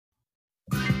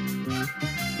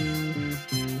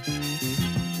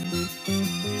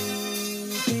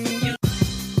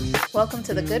Welcome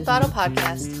to the Good Bottle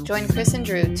Podcast. Join Chris and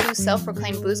Drew, two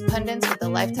self-proclaimed booze pundits with a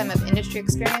lifetime of industry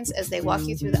experience as they walk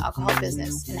you through the alcohol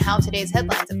business and how today's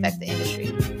headlines affect the industry.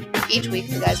 Each week,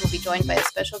 the guys will be joined by a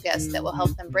special guest that will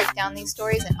help them break down these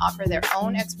stories and offer their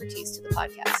own expertise to the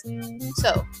podcast.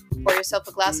 So, pour yourself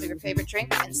a glass of your favorite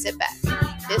drink and sit back.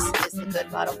 This is the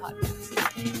Good Bottle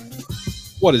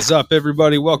Podcast. What is up,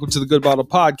 everybody? Welcome to the Good Bottle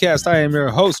Podcast. I am your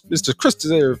host, Mr.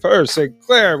 Christopher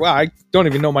Sinclair. Wow, I don't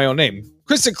even know my own name.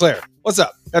 Chris Sinclair. What's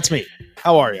up? That's me.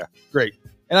 How are you? Great.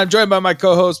 And I'm joined by my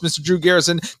co-host, Mr. Drew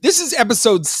Garrison. This is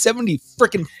episode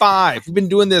 75. We've been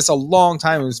doing this a long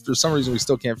time, and for some reason, we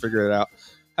still can't figure it out.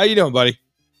 How you doing, buddy?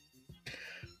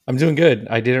 I'm doing good.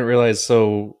 I didn't realize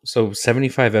so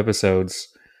 75 episodes.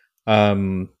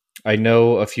 I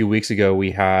know a few weeks ago we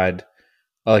had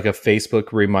like a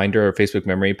Facebook reminder or Facebook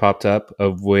memory popped up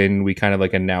of when we kind of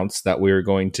like announced that we were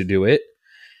going to do it.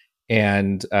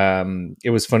 And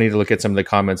it was funny to look at some of the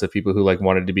comments of people who like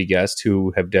wanted to be guests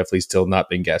who have definitely still not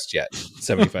been guests yet.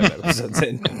 75 episodes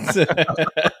in.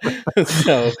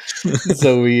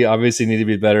 so we obviously need to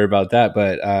be better about that.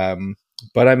 But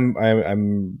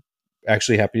I'm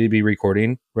actually happy to be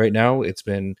recording right now. It's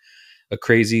been a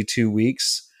crazy 2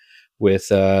 weeks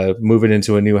with moving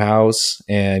into a new house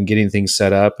and getting things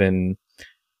set up, and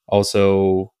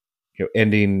also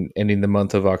ending the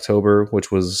month of October,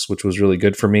 which was really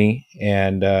good for me.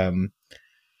 And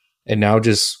now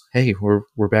just, hey,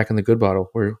 we're back in the Good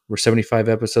Bottle. We're 75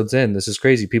 episodes in. This is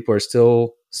crazy. People are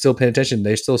still paying attention.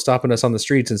 They're still stopping us on the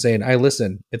streets and saying, I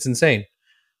listen. It's insane.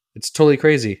 It's totally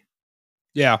crazy.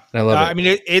 Yeah. I love it. I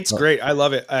mean, it's great. I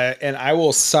love it. And I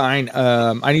will sign.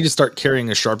 I need to start carrying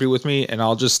a Sharpie with me, and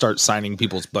I'll just start signing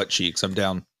people's butt cheeks. I'm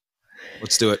down.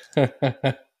 Let's do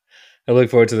it. I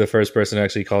look forward to the first person who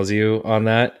actually calls you on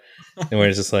that. And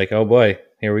we're just like, oh boy,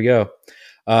 here we go.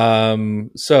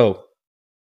 So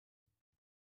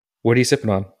what are you sipping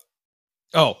on?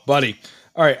 Oh, buddy.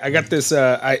 All right. I got this.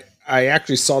 I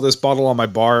actually saw this bottle on my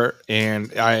bar,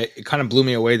 and it kind of blew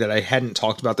me away that I hadn't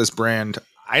talked about this brand,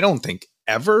 I don't think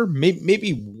ever.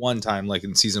 Maybe one time, like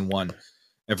in season 1.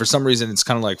 And for some reason, it's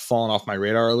kind of like fallen off my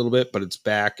radar a little bit, but it's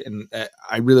back, and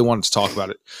I really wanted to talk about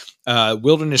it.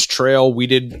 Wilderness Trail,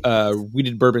 weeded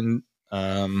bourbon.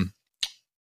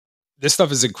 This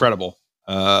stuff is incredible.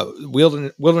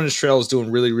 Wilderness Trail is doing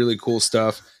really, really cool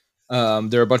stuff.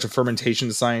 There are a bunch of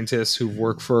fermentation scientists who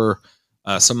work for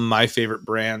some of my favorite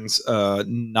brands,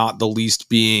 not the least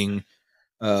being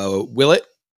Willet.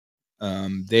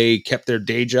 They kept their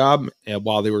day job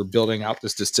while they were building out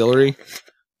this distillery.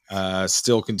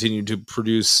 Still continue to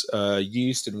produce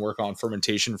yeast and work on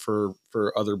fermentation for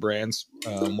other brands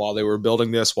while they were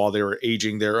building this, while they were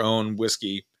aging their own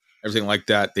whiskey, everything like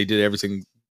that. They did everything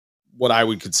what I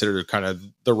would consider kind of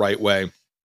the right way.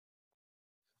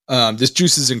 This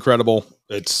juice is incredible.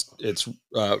 It's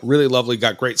really lovely.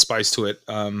 Got great spice to it,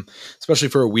 especially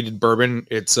for a weeded bourbon.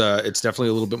 It's definitely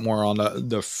a little bit more on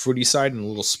the fruity side and a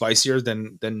little spicier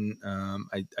than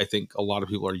I think a lot of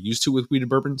people are used to with weeded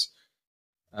bourbons.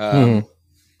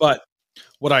 But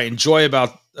what I enjoy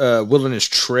about Wilderness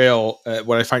Trail,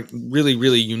 what I find really,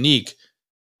 really unique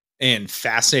and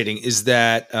fascinating is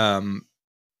that,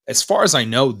 as far as I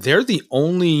know, they're the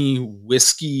only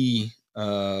whiskey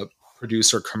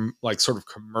producer, sort of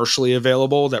commercially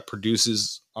available, that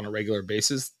produces on a regular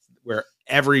basis, where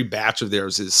every batch of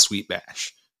theirs is sweet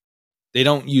mash. They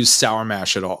don't use sour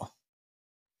mash at all.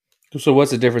 So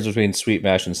what's the difference between sweet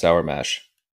mash and sour mash?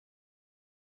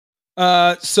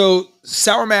 So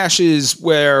sour mash is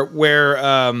where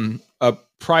a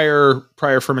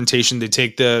prior fermentation, they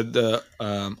take the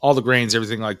all the grains,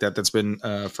 everything like that that's been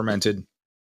fermented.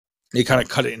 They kind of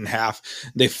cut it in half.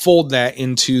 They fold that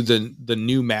into the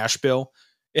new mash bill.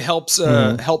 It helps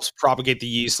propagate the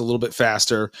yeast a little bit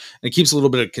faster, and it keeps a little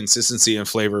bit of consistency and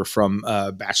flavor from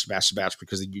batch to batch to batch,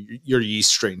 because your yeast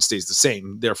strain stays the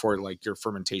same. Therefore, like your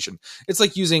fermentation, it's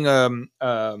like using like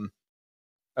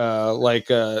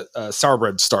a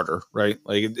sauerbread starter, right?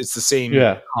 Like it's the same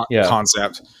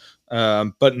concept.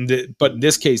 But in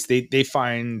this case, they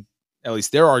find, at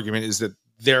least their argument is that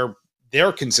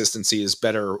their consistency is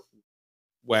better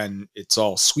when it's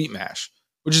all sweet mash,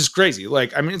 which is crazy.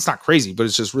 Like, I mean, it's not crazy, but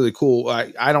it's just really cool.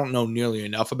 I don't know nearly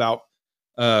enough about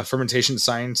fermentation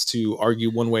science to argue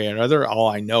one way or another. All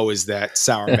I know is that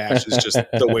sour mash is just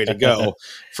the way to go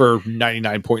for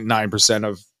 99.9%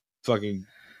 of fucking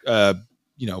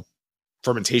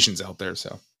fermentations out there.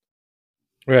 So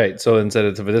right. So instead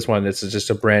of for this one, this is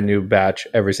just a brand new batch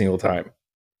every single time.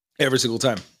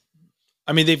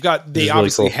 I mean, they obviously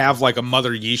really cool. Have like a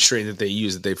mother yeast strain that they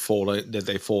use that they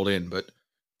fold in, but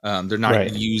they're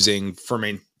not using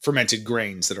fermented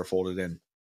grains that are folded in.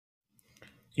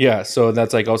 Yeah, so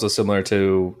that's like also similar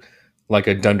to like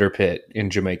a Dunder Pit in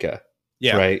Jamaica,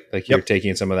 Yeah. right? Like you're Yep.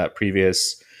 taking some of that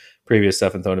previous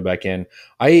stuff and throwing it back in.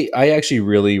 I actually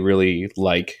really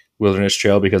like Wilderness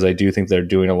Trail because I do think they're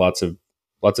doing lots of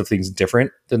things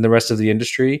different than the rest of the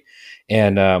industry,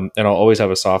 and I'll always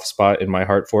have a soft spot in my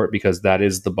heart for it because that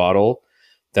is the bottle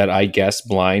that I guessed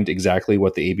blind exactly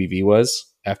what the ABV was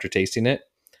after tasting it.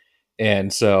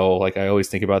 And so, like, I always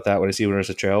think about that when I see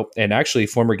Wilderness Trail. And actually,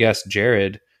 former guest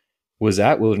Jared was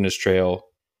at Wilderness Trail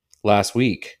last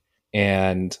week.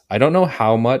 And I don't know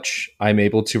how much I'm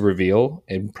able to reveal,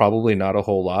 and probably not a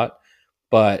whole lot,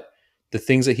 but the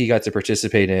things that he got to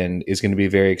participate in is going to be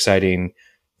very exciting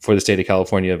for the state of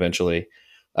California eventually.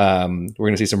 We're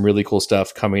going to see some really cool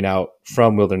stuff coming out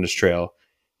from Wilderness Trail.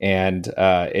 And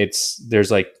there's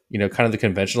like, kind of the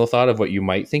conventional thought of what you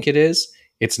might think it is.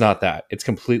 It's not that. It's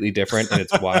completely different and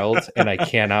it's wild. And I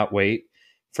cannot wait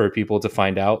for people to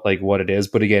find out like what it is.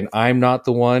 But again, I'm not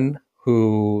the one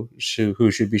who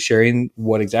should be sharing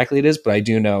what exactly it is. But I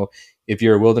do know if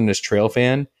you're a Wilderness Trail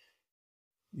fan,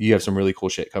 you have some really cool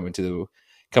shit coming to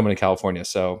California.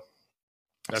 So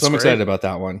I'm excited about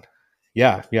that one.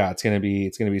 Yeah, it's gonna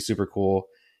be super cool.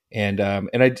 And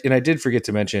I did forget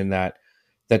to mention that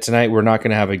tonight we're not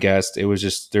gonna have a guest. There was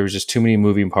just too many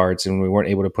moving parts and we weren't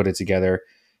able to put it together.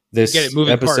 This Get it,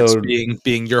 moving episode parts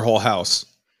being your whole house.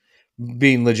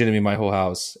 being legitimately my whole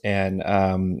house, and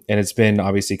it's been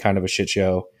obviously kind of a shit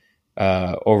show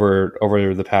over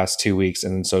the past 2 weeks,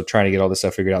 and so trying to get all this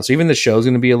stuff figured out. So even the show's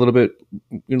going to be a little bit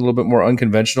more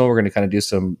unconventional. We're going to kind of do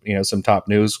some some top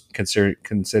news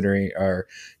concerning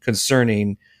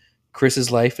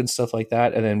Chris's life and stuff like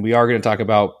that, and then we are going to talk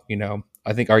about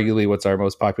I think arguably what's our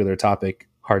most popular topic,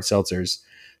 hard seltzers.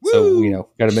 Woo! So we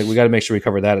got to make sure we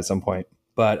cover that at some point,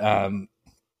 but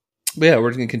yeah,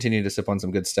 we're going to continue to sip on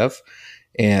some good stuff,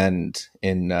 and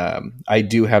I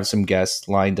do have some guests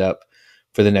lined up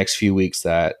for the next few weeks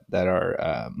that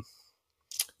are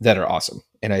awesome,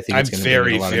 and I think I'm it's going to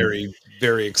very, very,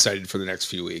 very excited for the next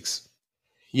few weeks.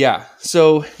 Yeah.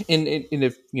 So, and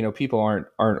if people aren't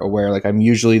aware, like I'm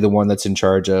usually the one that's in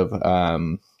charge of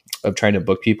trying to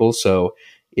book people. So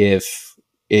if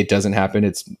it doesn't happen,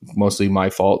 it's mostly my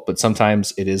fault. But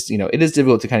sometimes it is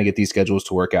difficult to kind of get these schedules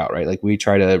to work out, right? Like we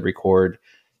try to record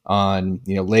on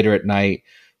later at night,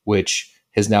 which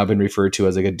has now been referred to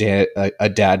as like a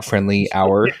dad friendly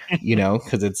hour,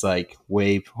 because it's like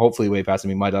hopefully way past. I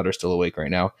mean, my daughter's still awake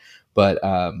right now, but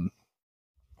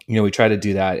we try to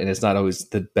do that, and it's not always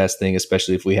the best thing,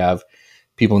 especially if we have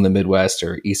people in the Midwest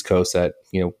or East Coast that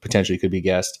potentially could be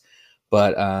guests.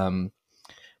 But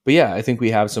yeah, I think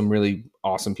we have some really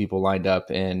awesome people lined up,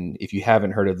 and if you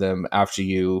haven't heard of them after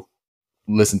you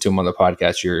listen to them on the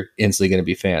podcast, you're instantly going to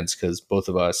be fans because both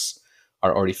of us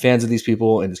are already fans of these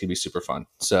people, and it's going to be super fun.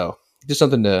 So just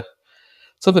something to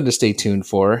stay tuned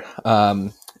for.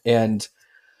 And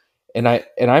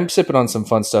I'm sipping on some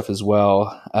fun stuff as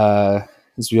well.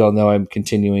 As we all know, I'm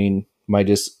continuing my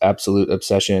just absolute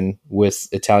obsession with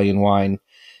Italian wine.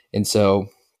 And so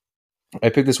I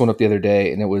picked this one up the other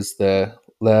day, and it was the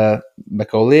La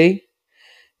Macoli,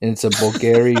 and it's a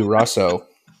Bulgari Rosso.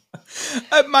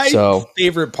 My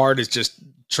favorite part is just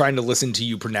trying to listen to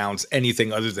you pronounce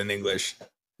anything other than English.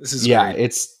 This is great.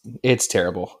 It's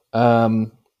terrible.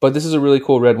 But this is a really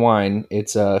cool red wine.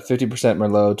 It's 50%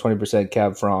 Merlot, 20%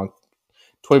 Cab Franc,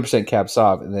 20% Cab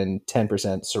Sauv, and then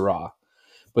 10% Syrah.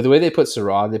 But the way they put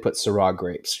Syrah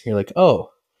grapes. You're like,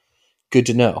 oh, good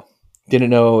to know. Didn't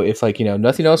know if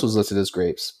nothing else was listed as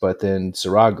grapes, but then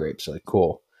Syrah grapes. Like,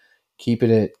 cool. Keeping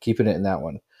it in that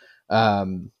one.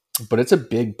 But it's a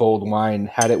big, bold wine.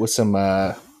 Had it with some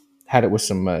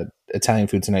Italian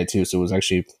food tonight too, so it was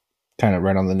actually kind of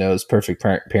right on the nose. Perfect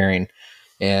pairing.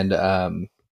 And the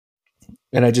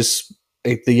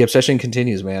obsession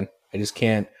continues, man. I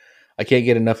can't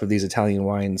get enough of these Italian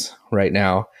wines right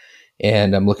now,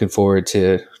 and I'm looking forward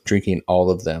to drinking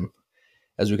all of them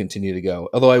as we continue to go.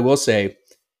 Although I will say,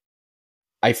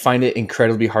 I find it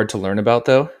incredibly hard to learn about,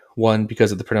 though. One,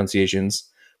 because of the pronunciations,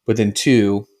 but then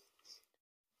two,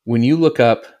 when you look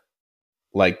up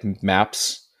like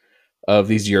maps of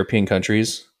these European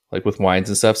countries, like with wines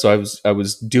and stuff. So I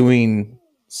was doing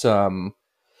some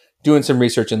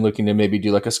research and looking to maybe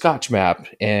do like a Scotch map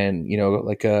and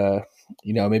like a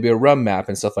maybe a rum map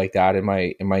and stuff like that in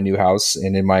my new house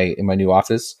and in my new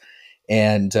office.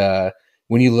 And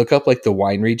when you look up like the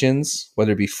wine regions,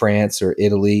 whether it be France or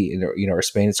Italy or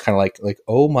Spain, it's kind of like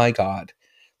oh my god,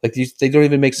 like they don't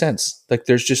even make sense. Like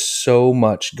there's just so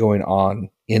much going on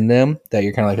in them that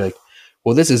you're kind of like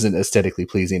well, this isn't aesthetically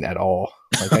pleasing at all.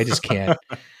 Like I just can't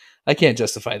I can't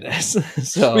justify this. I mean,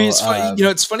 So, it's funny,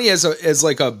 it's funny as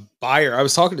like a buyer. I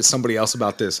was talking to somebody else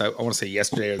about this. I want to say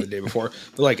yesterday or the day before,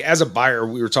 but like as a buyer,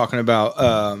 we were talking about,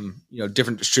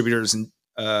 different distributors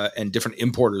and different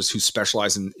importers who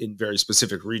specialize in very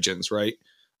specific regions, right?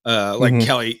 Like mhm.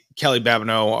 Kelly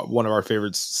Babineau, one of our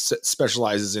favorites,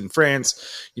 specializes in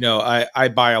France. I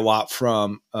buy a lot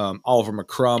from Oliver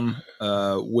McCrum,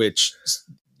 which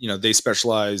they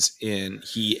specialize in.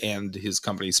 He and his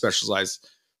company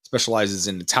specializes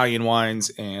in Italian wines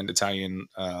and Italian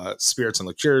spirits and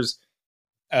liqueurs.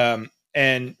 And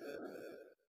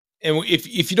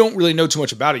if you don't really know too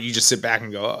much about it, you just sit back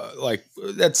and go, like,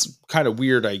 that's kind of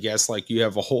weird, I guess. Like, you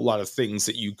have a whole lot of things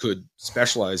that you could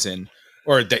specialize in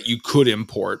or that you could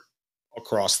import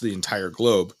across the entire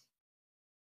globe.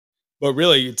 But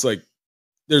really, it's like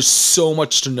there's so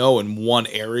much to know in one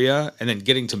area, and then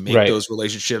getting to make Right. those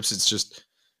relationships, it's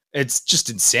just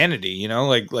insanity,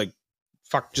 like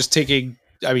fuck, just taking,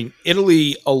 I mean,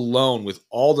 Italy alone with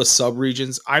all the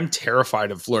sub-regions, I'm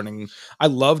terrified of learning. I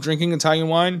love drinking Italian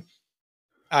wine.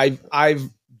 I've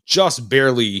just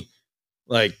barely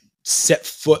like set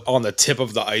foot on the tip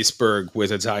of the iceberg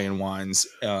with Italian wines.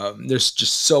 There's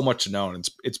just so much to know, and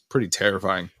it's pretty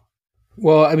terrifying.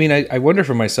 Well, I mean, I wonder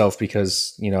for myself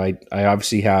because, I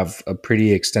obviously have a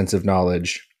pretty extensive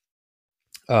knowledge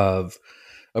of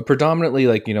predominantly,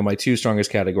 like, my two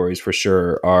strongest categories for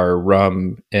sure are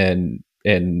rum and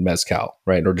mezcal,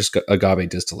 right? Or just agave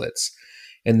distillates.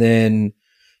 And then,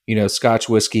 Scotch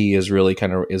whiskey is really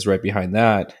kind of is right behind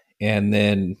that. And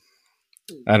then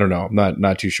I don't know, I'm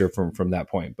not too sure from that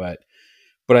point, but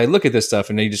I look at this stuff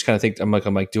and I just kind of think I'm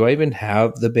like, do I even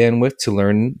have the bandwidth to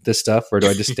learn this stuff, or do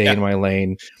I just stay Yeah. in my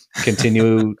lane,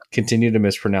 continue to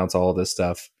mispronounce all of this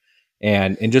stuff,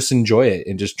 and just enjoy it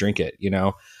and just drink it,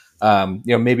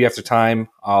 maybe after time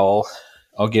I'll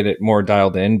get it more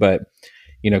dialed in, but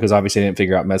because obviously I didn't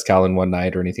figure out mezcal in one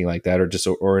night or anything like that,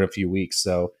 or in a few weeks.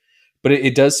 So, but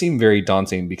it does seem very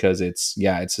daunting because it's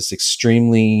this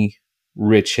extremely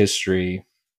rich history.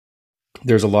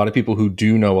 There's a lot of people who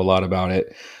do know a lot about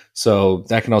it, so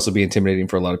that can also be intimidating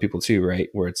for a lot of people too, right?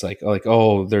 Where it's like,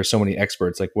 oh, there's so many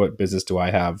experts, like what business do I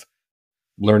have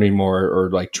learning more or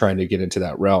like trying to get into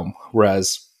that realm?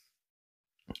 Whereas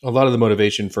a lot of the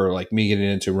motivation for like me getting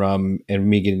into rum and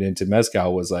me getting into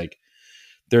mezcal was like,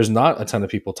 there's not a ton of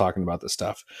people talking about this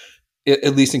stuff,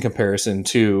 at least in comparison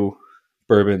to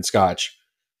bourbon, scotch,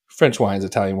 French wines,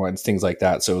 Italian wines, things like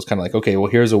that. So it was kind of like, okay,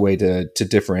 well, here's a way to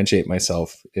differentiate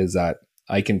myself, is that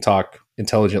I can talk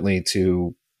intelligently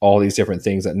to all these different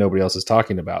things that nobody else is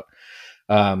talking about.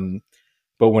 Um,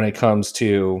 but when it comes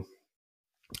to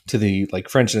the like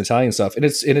French and Italian stuff, and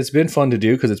it's been fun to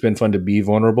do because it's been fun to be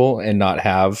vulnerable and not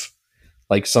have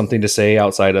like something to say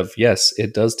outside of, yes,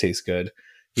 it does taste good.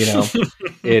 You know,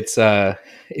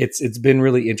 it's been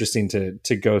really interesting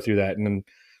to go through that, and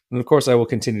of course I will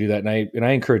continue to do that, and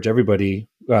I encourage everybody,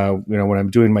 when I'm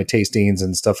doing my tastings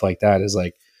and stuff like that, is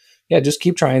like, yeah, just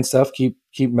keep trying stuff, keep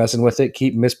messing with it,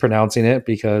 keep mispronouncing it,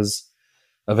 because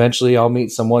eventually I'll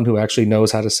meet someone who actually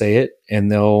knows how to say it,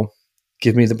 and they'll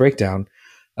give me the breakdown.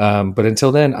 But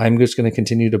until then, I'm just going to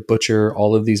continue to butcher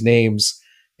all of these names,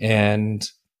 and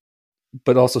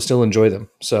but also still enjoy them.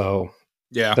 So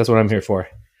Yeah. that's what I'm here for.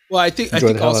 Well, I Enjoy the think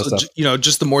hell out of also, stuff.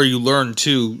 just the more you learn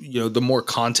too, the more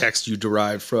context you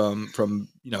derive from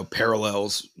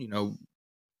parallels.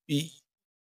 E-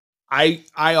 I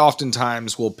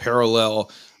oftentimes will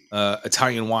parallel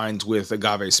Italian wines with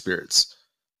agave spirits,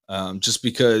 just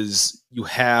because you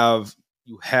have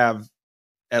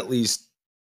at least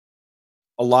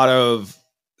a lot of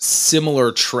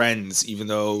similar trends, even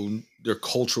though they're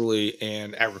culturally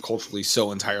and agriculturally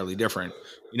so entirely different.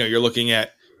 You're looking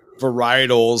at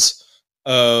varietals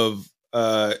of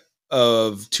uh,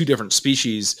 of two different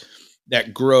species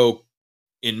that grow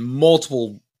in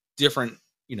multiple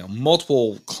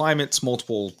climates,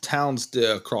 multiple towns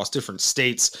across different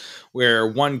states, where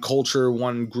one culture,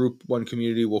 one group, one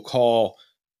community will call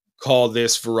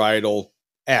this varietal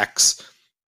X,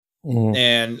 Mm.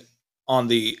 and on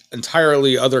the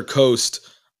entirely other coast,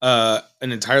 an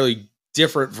entirely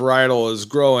different varietal is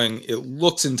growing. It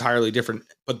looks entirely different,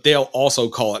 but they'll also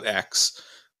call it X.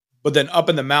 But then up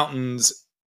in the mountains,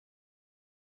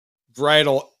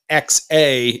 varietal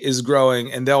XA is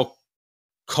growing, and they'll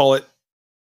call it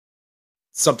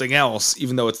something else,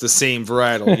 even though it's the same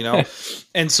varietal,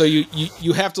 And so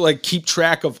you have to like keep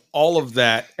track of all of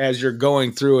that as you're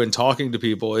going through and talking to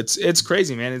people. It's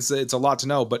crazy, man. It's a lot to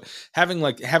know, but having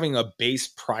a base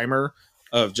primer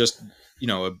of just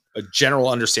a general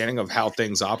understanding of how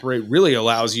things operate really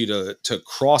allows you to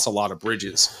cross a lot of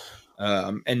bridges.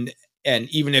 And And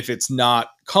even if it's not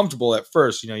comfortable at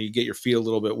first, you get your feet a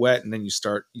little bit wet, and then you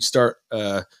start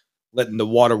letting the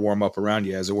water warm up around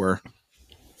you, as it were.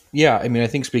 Yeah, I mean, I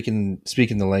think speaking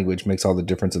the language makes all the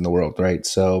difference in the world, right?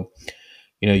 So,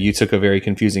 you took a very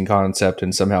confusing concept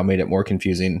and somehow made it more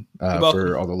confusing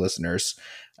for all the listeners.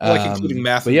 I like including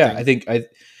math. But yeah, things.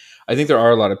 I think there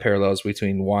are a lot of parallels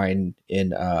between wine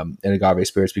and agave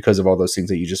spirits because of all those things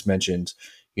that you just mentioned.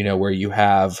 Where you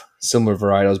have similar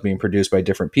varietals being produced by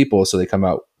different people, so they come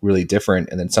out really different.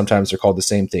 And then sometimes they're called the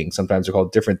same thing, sometimes they're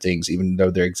called different things, even though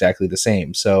they're exactly the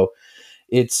same. So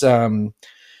it's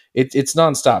it's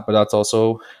nonstop, but that's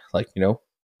also like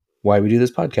why we do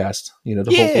this podcast. To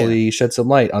hopefully shed some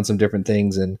light on some different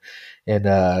things and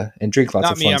drink lots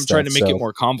Not of me. fun I'm stuff. trying to make it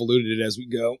more convoluted as we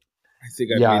go. I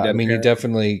think I've made that you apparent.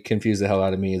 definitely confused the hell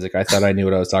out of me. It's like I thought I knew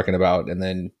what I was talking about, and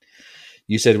then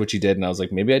you said what you did, and I was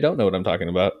like, maybe I don't know what I'm talking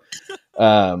about.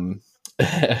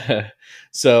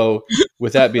 So,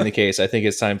 with that being the case, I think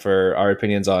it's time for our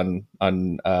opinions on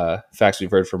facts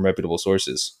we've heard from reputable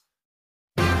sources.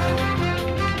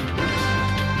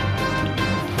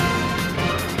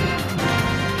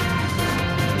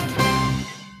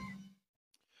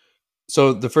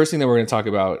 So, the first thing that we're going to talk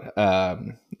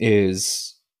about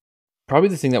is probably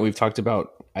the thing that we've talked about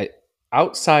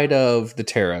outside of the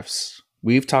tariffs.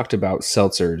 We've talked about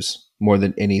seltzers more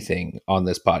than anything on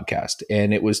this podcast.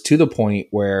 And it was to the point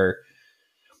where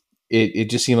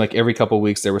it just seemed like every couple of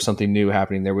weeks there was something new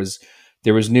happening. There was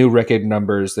new record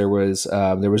numbers. There was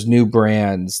new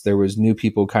brands. There was new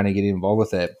people kind of getting involved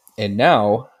with it. And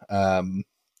now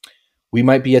we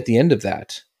might be at the end of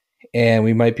that. And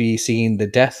we might be seeing the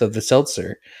death of the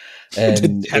seltzer.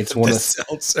 And it's one of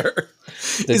seltzer.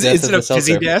 Is it a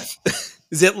fizzy death?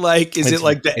 Is it like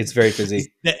it's very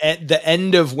fizzy. The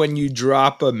end of when you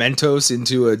drop a Mentos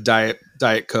into a diet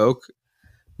Coke?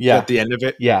 Yeah. At the end of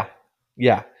it? Yeah.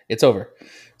 It's over.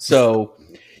 So,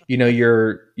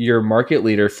 your market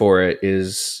leader for it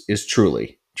is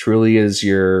Truly. Truly is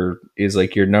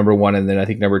like your number one, and then I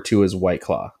think number two is White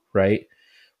Claw, right?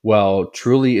 Well,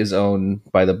 Truly is owned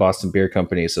by the Boston Beer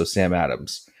Company, so Sam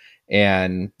Adams.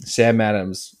 And Sam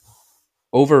Adams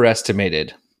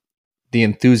overestimated the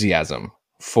enthusiasm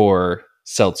for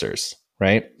seltzers,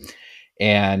 right?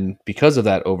 And because of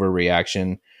that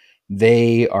overreaction,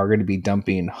 they are going to be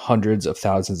dumping hundreds of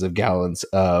thousands of gallons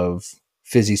of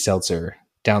fizzy seltzer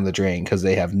down the drain because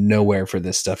they have nowhere for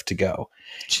this stuff to go.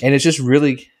 And it's just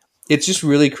really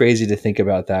crazy to think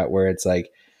about that, where it's like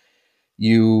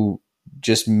you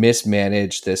just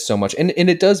mismanage this so much. And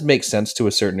it does make sense to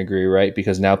a certain degree, right?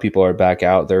 Because now people are back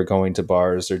out, they're going to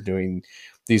bars, they're doing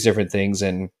these different things,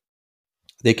 and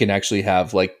they can actually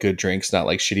have like good drinks, not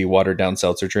like shitty watered down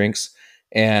seltzer drinks.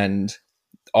 And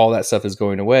all that stuff is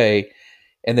going away.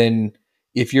 And then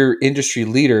if your industry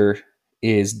leader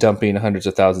is dumping hundreds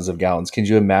of thousands of gallons, can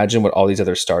you imagine what all these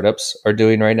other startups are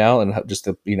doing right now and just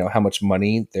how much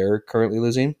money they're currently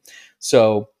losing?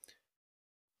 So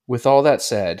with all that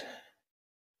said,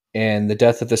 and the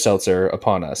death of the seltzer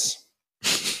upon us,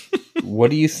 what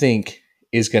do you think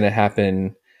is going to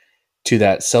happen to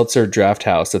that seltzer draft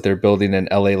house that they're building in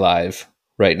LA Live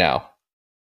right now?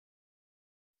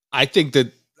 I think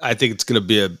it's going to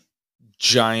be a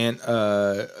giant.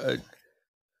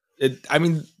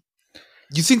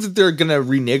 You think that they're going to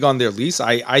renege on their lease?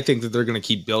 I think that they're going to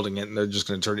keep building it, and they're just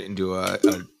going to turn it into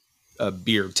a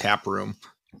beer tap room.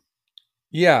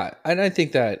 Yeah, and I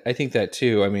think that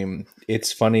too. I mean,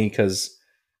 it's funny because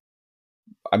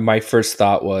my first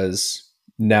thought was,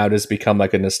 now does become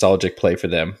like a nostalgic play for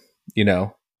them,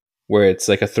 where it's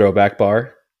like a throwback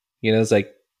bar. It's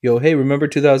like, yo, hey, remember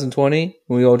 2020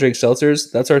 when we all drank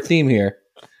seltzers? That's our theme here.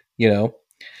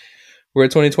 We're a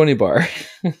 2020 bar.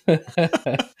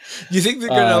 You think they're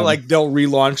gonna they'll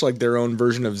relaunch like their own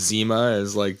version of Zima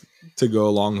as like to go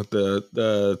along with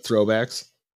the throwbacks?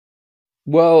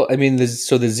 Well, I mean,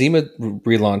 so the Zima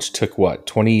relaunch took what,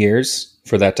 20 years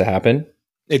for that to happen?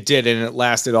 It did, and it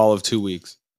lasted all of 2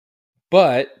 weeks.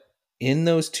 But in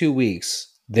those 2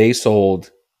 weeks, they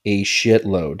sold a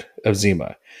shitload of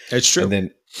Zima. It's true.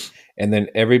 And then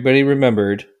everybody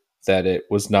remembered that it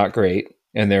was not great,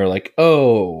 and they were like,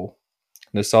 "Oh,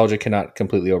 nostalgia cannot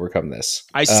completely overcome this."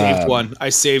 I saved one. I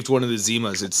saved one of the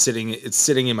Zimas. It's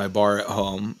sitting in my bar at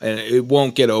home, and it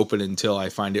won't get open until I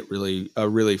find it a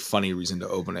really funny reason to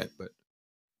open it. But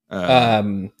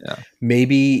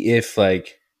maybe if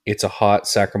like it's a hot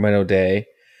Sacramento day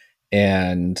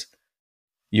and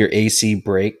your AC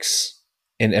breaks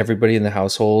and everybody in the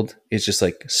household is just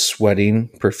like sweating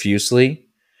profusely,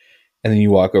 and then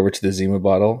you walk over to the Zima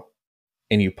bottle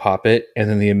and you pop it, and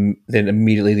then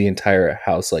immediately the entire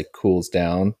house like cools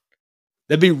down.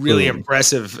 That'd be really Boom.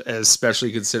 impressive,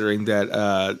 especially considering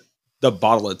that the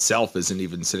bottle itself isn't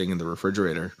even sitting in the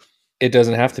refrigerator. It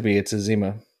doesn't have to be. It's a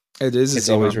Zima. It is. It's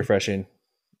always refreshing.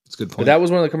 It's a good But point. that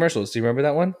was one of the commercials. Do you remember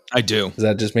that one? I do. Is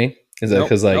that just me? Is that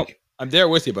because Nope. I'm there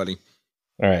with you, buddy.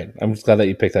 All right. I'm just glad that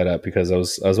you picked that up because I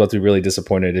was about to be really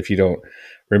disappointed if you don't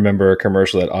remember a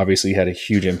commercial that obviously had a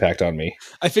huge impact on me.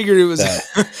 I figured it was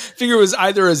figured it was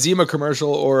either a Zima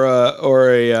commercial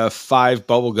or a 5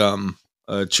 bubblegum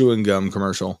chewing gum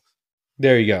commercial.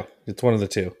 There you go. It's one of the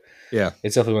two. Yeah.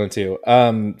 It's definitely one of the two.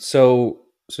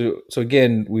 So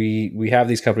again, we have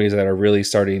these companies that are really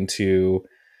starting to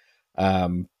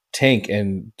tank,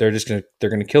 and they're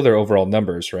gonna kill their overall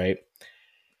numbers, right?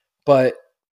 But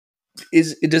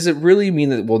does it really mean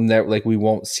that we'll never, like, we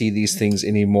won't see these things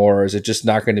anymore? Or is it just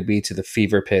not going to be to the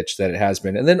fever pitch that it has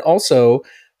been? And then also,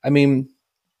 I mean,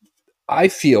 I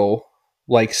feel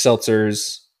like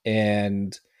seltzers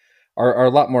and are a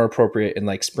lot more appropriate in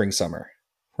like spring, summer,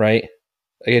 right?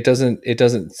 Like, it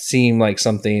doesn't seem like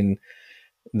something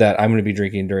that I'm going to be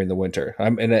drinking during the winter.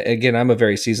 And again, I'm a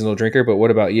very seasonal drinker, but what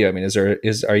about you? I mean,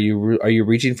 are you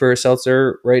reaching for a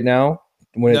seltzer right now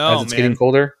as it's getting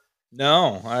colder?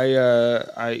 No,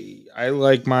 I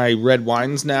like my red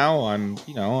wines now.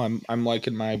 I'm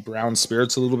liking my brown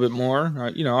spirits a little bit more.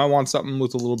 I want something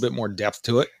with a little bit more depth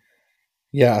to it.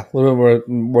 Yeah, a little bit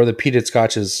more the peated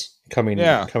scotches coming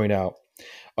out.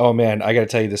 Oh man, I got to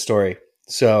tell you the story.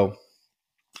 So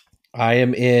I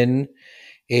am in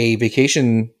a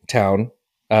vacation town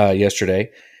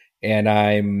yesterday, and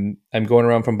I'm going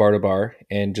around from bar to bar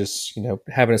and just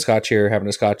having a scotch here, having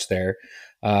a scotch there.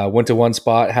 Went to one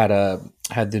spot, had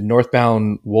the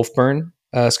Northbound Wolfburn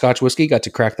Scotch whiskey. Got to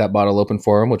crack that bottle open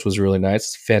for him, which was really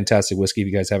nice. It's fantastic whiskey if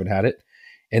you guys haven't had it.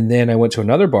 And then I went to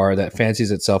another bar that fancies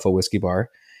itself a whiskey bar,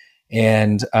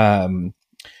 and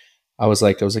I was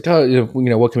like, oh,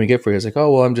 what can we get for you? I was like,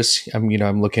 oh, well,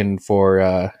 I'm looking for,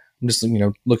 I'm just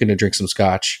looking to drink some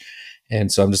scotch,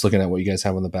 and so I'm just looking at what you guys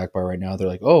have on the back bar right now. They're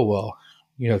like, oh, well,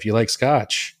 if you like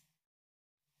scotch,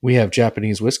 we have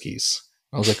Japanese whiskeys.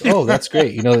 I was like, oh, that's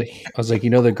great. I was like,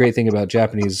 the great thing about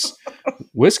Japanese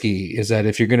whiskey is that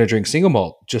if you're going to drink single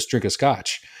malt, just drink a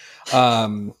scotch.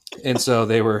 And so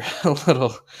they were a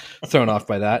little thrown off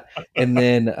by that. And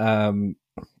then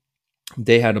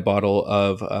they had a bottle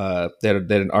of they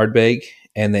had an Ardbeg,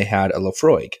 and they had a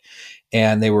Lafroig,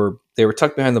 and they were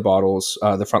tucked behind the bottles,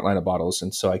 the front line of bottles,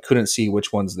 and so I couldn't see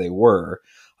which ones they were.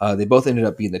 They both ended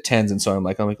up being the 10s, and so I'm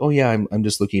like, oh yeah, I'm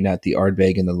just looking at the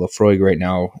Ardbeg and the Lafroig right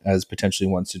now as potentially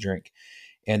ones to drink.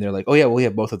 And they're like, oh yeah, well, we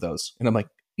have both of those. And I'm like,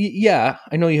 yeah,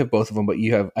 I know you have both of them, but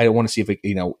I want to see if it,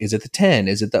 is it the 10?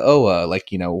 Is it the OA? Like,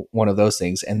 one of those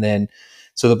things. And then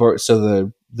so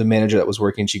the manager that was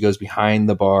working, she goes behind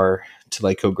the bar to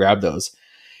like go grab those.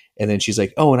 And then she's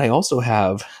like, oh, and I also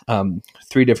have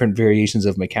 3 different variations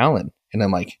of Macallan. And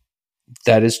I'm like,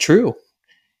 that is true.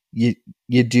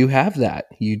 You do have that.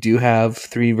 You do have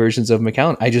 3 versions of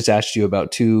Macallan. I just asked you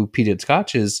about 2 peated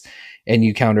scotches, and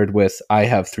you countered with, I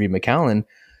have 3 Macallan.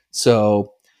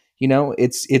 So,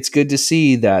 it's good to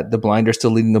see that the blind are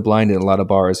still leading the blind in a lot of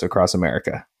bars across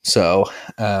America. So,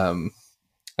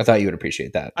 I thought you would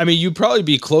appreciate that. I mean, you'd probably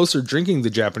be closer drinking the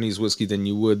Japanese whiskey than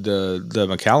you would the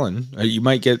Macallan. You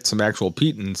might get some actual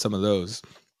peat in some of those.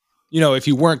 If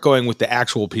you weren't going with the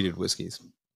actual peated whiskeys.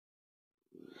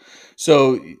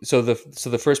 So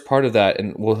the first part of that,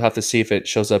 and we'll have to see if it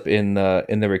shows up in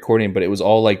the recording, but it was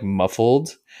all like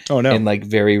muffled. Oh no, and like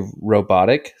very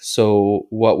robotic. So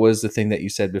what was the thing that you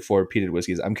said before peated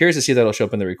whiskeys? I'm curious to see if that'll show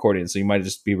up in the recording. So you might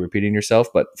just be repeating yourself,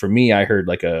 but for me, I heard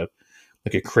like a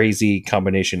crazy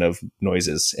combination of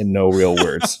noises and no real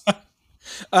words.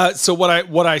 So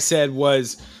what I said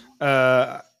was,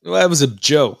 well, that was a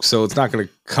joke, so it's not going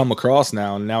to come across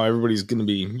now. And now everybody's going to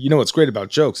be, what's great about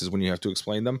jokes is when you have to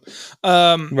explain them.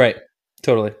 Right.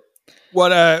 Totally.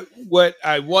 What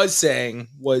I was saying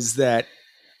was that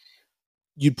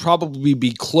you'd probably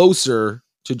be closer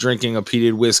to drinking a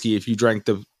peated whiskey if you drank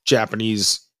the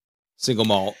Japanese single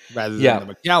malt rather than the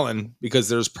Macallan, because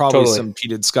there's probably some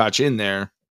peated scotch in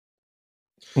there.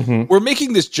 Mm-hmm. We're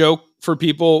making this joke for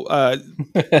people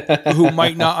who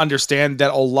might not understand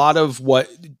that a lot of what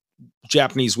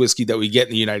Japanese whiskey that we get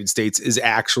in the United States is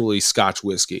actually Scotch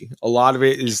whiskey. A lot of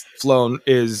it is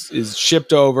is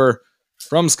shipped over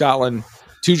from Scotland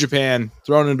to Japan,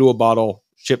 thrown into a bottle,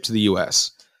 shipped to the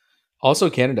US.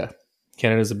 Also Canada.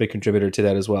 Canada is a big contributor to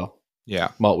that as well. Yeah.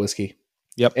 Malt whiskey.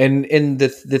 Yep. And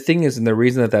the thing is, and the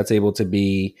reason that that's able to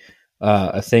be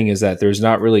a thing is that there's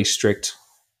not really strict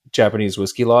Japanese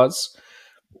whiskey laws.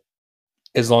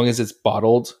 As long as it's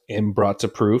bottled and brought to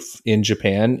proof in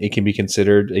Japan, it can be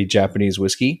considered a Japanese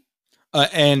whiskey.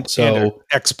 And So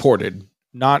exported,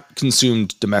 not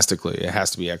consumed domestically. It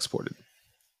has to be exported.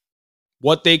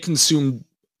 What they consume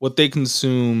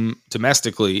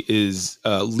domestically is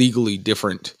legally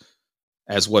different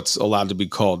as what's allowed to be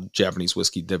called Japanese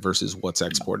whiskey versus what's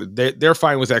exported. They're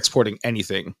fine with exporting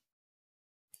anything,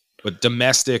 but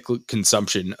domestic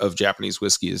consumption of Japanese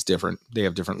whiskey is different. They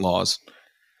have different laws.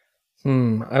 I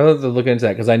will have to look into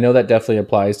that because I know that definitely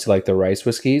applies to like the rice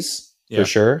whiskeys for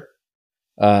sure.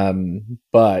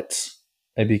 But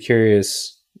I'd be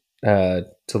curious to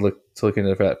look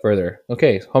into that further.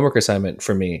 Okay, homework assignment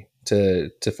for me to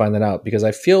find that out, because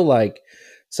I feel like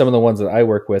some of the ones that I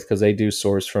work with, because they do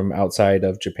source from outside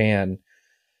of Japan,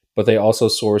 but they also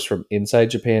source from inside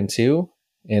Japan too.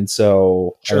 And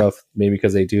so I don't know if maybe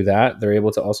because they do that, they're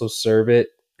able to also serve it.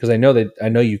 Because I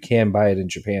know you can buy it in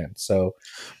Japan. So,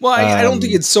 well, I don't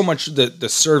think it's so much the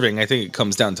serving. I think it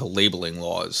comes down to labeling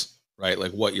laws, right?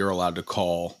 Like what you're allowed to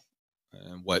call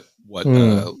and what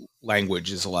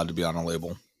language is allowed to be on a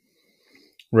label.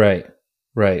 Right,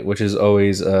 which is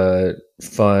always a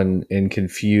fun and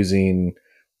confusing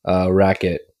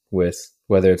racket with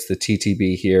whether it's the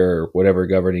TTB here or whatever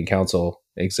governing council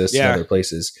exists in other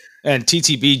places. And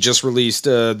TTB just released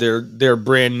their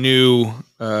brand new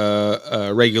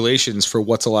regulations for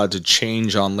what's allowed to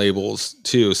change on labels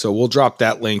too. So we'll drop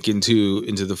that link into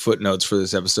the footnotes for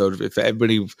this episode if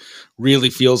everybody really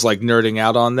feels like nerding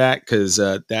out on that, because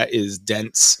that is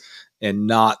dense and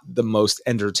not the most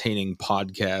entertaining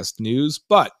podcast news,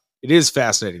 but it is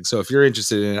fascinating. So if you're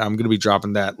interested in it, I'm going to be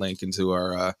dropping that link into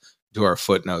our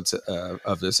footnotes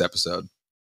of this episode.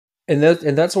 And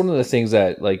that's one of the things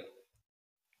that, like,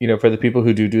 you know, for the people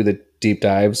who do the deep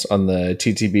dives on the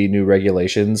TTB new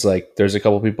regulations, like there's a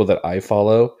couple people that I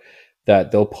follow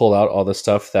that they'll pull out all the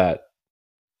stuff that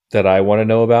I want to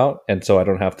know about, and so I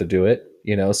don't have to do it,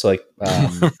 you know. So like,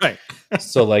 right.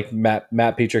 So like Matt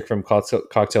Petrick from Cocktail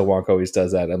Wonk always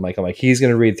does that. I'm like he's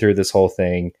gonna read through this whole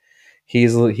thing.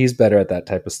 He's better at that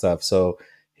type of stuff. So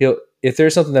if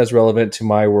there's something that's relevant to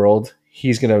my world,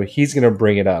 he's gonna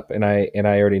bring it up, and I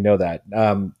already know that.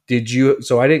 Did you?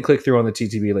 So I didn't click through on the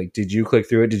TTB link. Did you click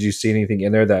through it? Did you see anything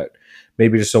in there that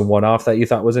maybe just a one-off that you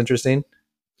thought was interesting?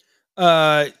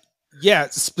 Yeah,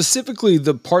 specifically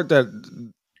the part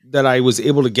that I was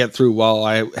able to get through while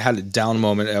I had a down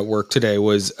moment at work today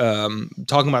was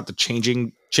talking about the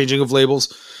changing of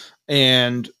labels,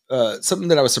 and something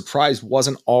that I was surprised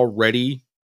wasn't already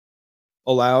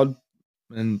allowed,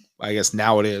 and I guess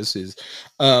now it is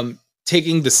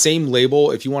taking the same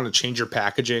label if you want to change your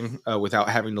packaging without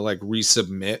having to like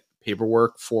resubmit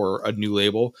paperwork for a new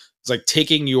label. It's like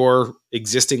taking your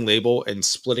existing label and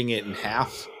splitting it in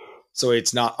half, so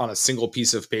it's not on a single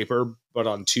piece of paper, but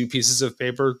on two pieces of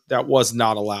paper. That was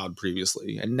not allowed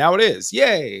previously, and now it is.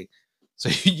 Yay! So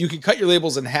you can cut your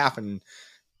labels in half and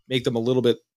make them a little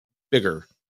bit bigger.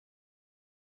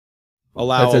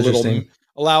 Allow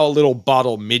a little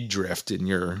bottle mid-drift in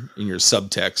your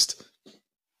subtext.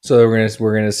 So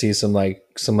we're gonna see some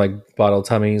bottle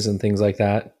tummies and things like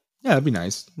that. Yeah, that'd be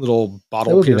nice. Little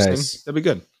bottle piercing. Nice. That'd be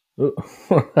good.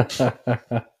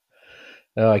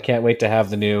 Oh, I can't wait to have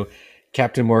the new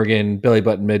Captain Morgan belly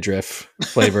button midriff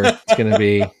flavor. It's gonna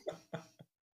be,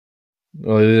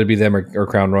 well, it'll be them or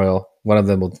Crown Royal. One of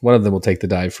them will take the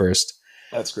dive first.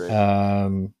 That's great.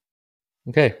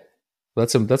 Okay,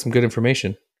 that's some good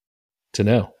information to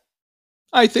know.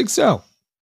 I think so.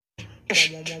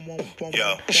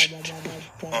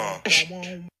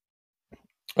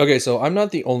 Okay, so I'm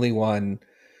not the only one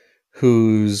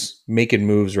who's making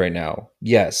moves right now.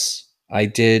 Yes, I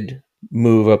did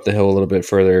move up the hill a little bit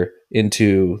further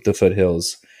into the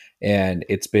foothills, and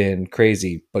it's been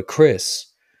crazy. But Chris,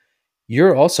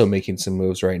 you're also making some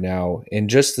moves right now. And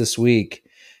just this week,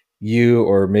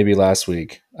 or maybe last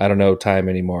week, I don't know time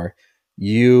anymore,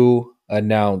 you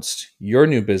announced your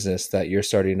new business that you're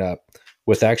starting up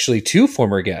with actually two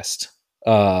former guests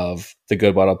of the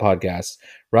Good Bottle podcast,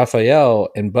 Raphael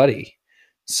and Buddy.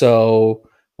 So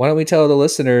why don't we tell the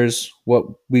listeners what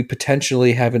we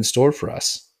potentially have in store for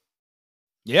us?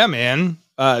 Yeah, man.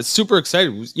 Super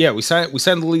excited. Yeah, we signed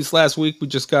the lease last week. We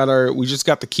just got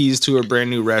the keys to a brand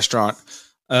new restaurant.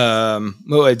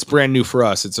 Well, it's brand new for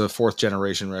us. It's a 4th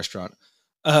generation restaurant.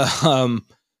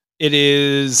 It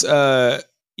is,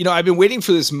 I've been waiting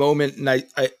for this moment, and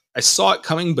I saw it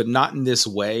coming, but not in this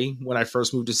way. When I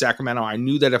first moved to Sacramento, I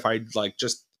knew that if I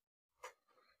just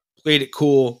played it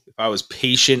cool, if I was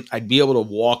patient, I'd be able to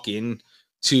walk in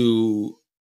to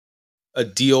a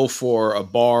deal for a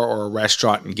bar or a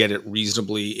restaurant and get it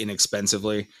reasonably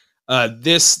inexpensively.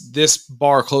 This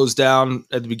bar closed down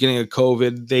at the beginning of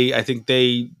COVID. I think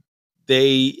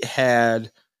they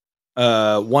had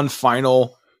one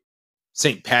final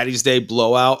St. Patty's Day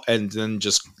blowout, and then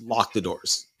just locked the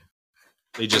doors.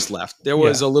 They just left. There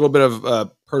was a little bit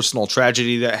of personal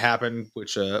tragedy that happened,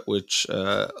 which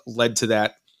led to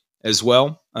that as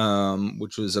well,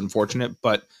 which was unfortunate.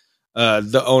 But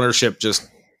the ownership just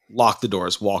locked the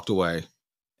doors, walked away,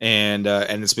 and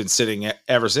it's been sitting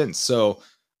ever since. So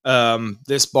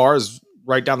this bar is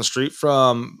right down the street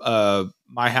from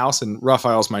my house, and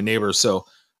Raphael's my neighbor. So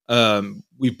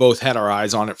we've both had our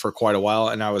eyes on it for quite a while,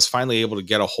 and I was finally able to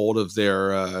get a hold of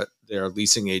their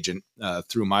leasing agent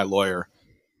through my lawyer,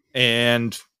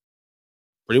 and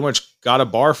pretty much got a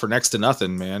bar for next to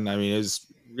nothing, man. I mean, it's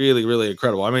really, really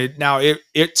incredible. I mean, now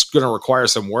it's going to require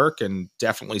some work and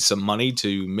definitely some money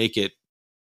to make it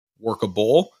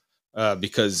workable,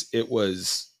 because it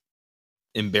was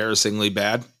embarrassingly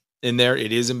bad in there.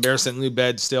 It is embarrassingly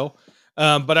bad still.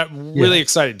 But I'm really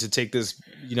excited to take this,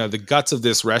 the guts of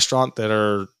this restaurant that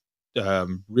are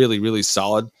really, really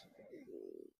solid,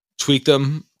 tweak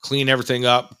them, clean everything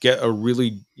up, get a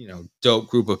really, dope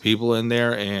group of people in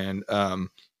there, and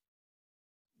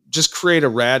just create a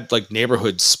rad like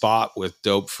neighborhood spot with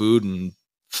dope food and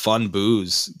fun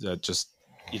booze that just,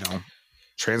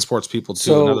 transports people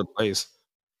to another place.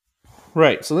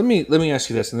 Right. So let me ask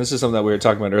you this, and this is something that we were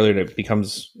talking about earlier, and it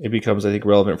becomes I think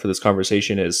relevant for this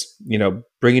conversation is,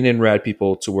 bringing in rad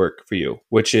people to work for you,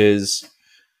 which is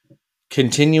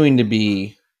continuing to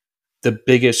be the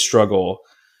biggest struggle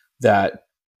that,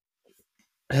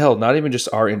 hell, not even just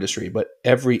our industry, but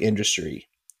every industry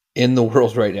in the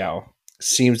world right now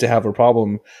seems to have a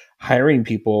problem hiring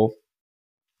people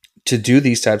to do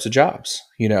these types of jobs,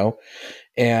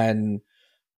 and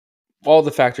all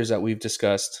the factors that we've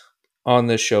discussed on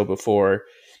this show before,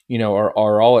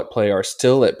 are all at play, are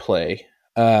still at play.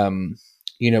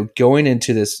 Going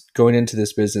into this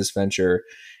business venture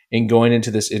and going into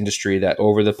this industry that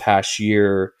over the past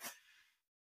year,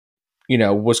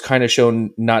 was kind of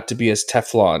shown not to be as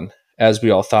Teflon as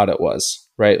we all thought it was,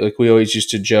 right? Like we always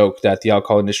used to joke that the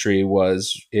alcohol industry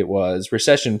was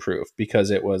recession proof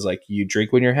because it was like, you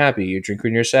drink when you're happy, you drink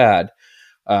when you're sad.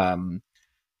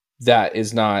 That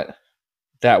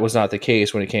was not the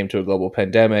case when it came to a global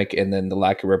pandemic, and then the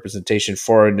lack of representation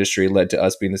for our industry led to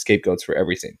us being the scapegoats for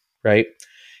everything, right?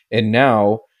 And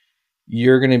now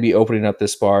you're going to be opening up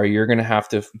this bar. You're going to have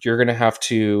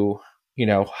to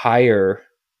hire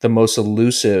the most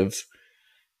elusive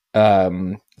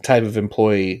type of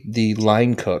employee, the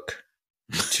line cook,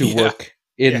 to work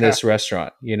in this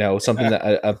restaurant. Something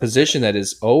that a position that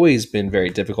has always been very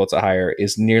difficult to hire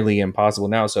is nearly impossible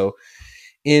now. So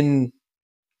in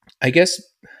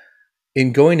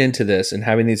going into this and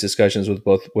having these discussions with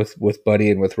both with Buddy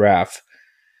and with Raph,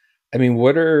 I mean,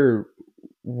 what are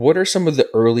some of the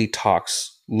early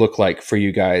talks look like for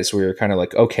you guys where you're kind of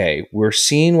like, okay, we're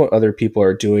seeing what other people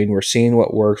are doing, we're seeing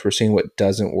what works, we're seeing what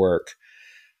doesn't work.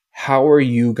 How are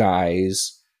you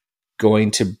guys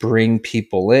going to bring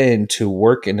people in to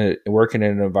work in an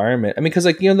environment? I mean, because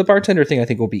the bartender thing I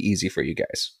think will be easy for you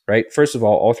guys, right? First of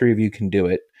all three of you can do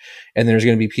it, and there's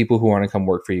going to be people who want to come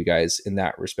work for you guys in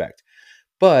that respect.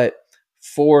 But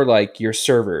for like your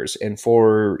servers and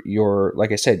for your,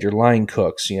 like I said, your line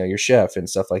cooks, your chef and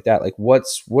stuff like that, like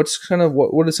what's kind of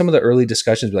what are some of the early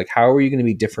discussions like? How are you going to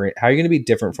be different? How are you going to be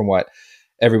different from what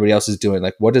everybody else is doing?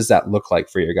 Like, what does that look like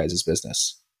for your guys'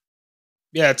 business?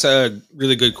 Yeah, it's a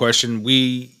really good question.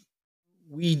 We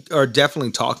are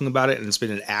definitely talking about it, and it's been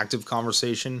an active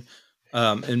conversation,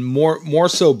 and more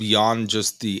so beyond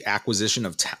just the acquisition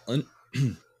of talent,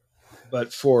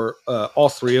 but for all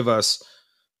three of us,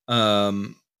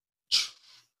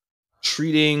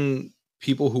 treating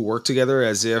people who work together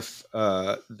as if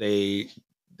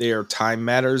their time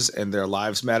matters and their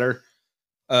lives matter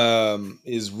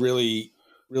is really,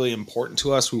 really important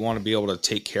to us. We want to be able to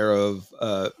take care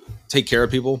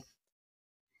of people.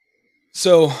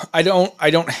 So I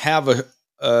don't have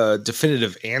a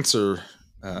definitive answer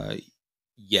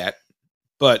yet,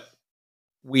 but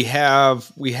we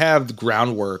have the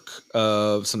groundwork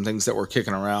of some things that we're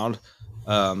kicking around.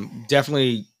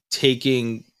 Definitely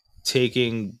taking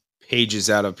pages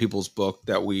out of people's book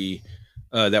that we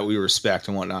respect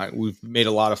and whatnot. We've made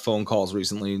a lot of phone calls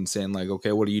recently and saying like,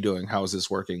 okay, what are you doing? How is this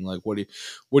working? Like, what are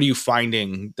you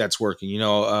finding that's working?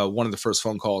 One of the first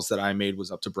phone calls that I made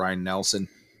was up to Brian Nelson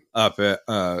up at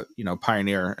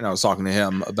Pioneer, and I was talking to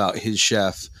him about his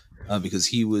chef because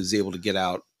he was able to get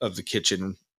out of the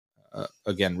kitchen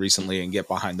again recently and get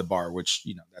behind the bar, which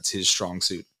that's his strong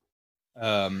suit,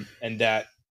 and that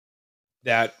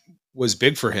was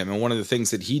big for him. And one of the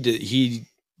things that he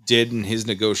did in his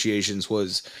negotiations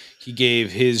was he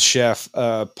gave his chef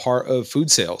part of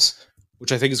food sales,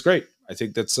 which I think is great. I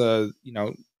think that's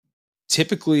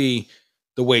typically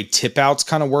the way tip outs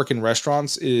kind of work in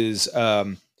restaurants is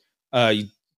you,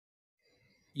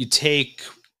 you take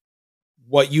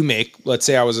what you make. Let's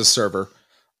say I was a server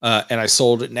and I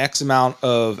sold an X amount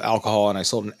of alcohol and I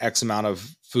sold an X amount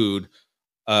of food.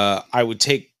 I would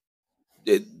take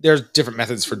there's different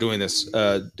methods for doing this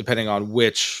depending on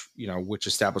which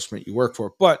establishment you work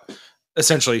for, but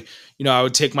essentially, I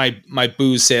would take my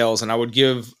booze sales and I would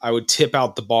tip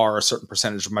out the bar a certain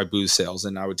percentage of my booze sales,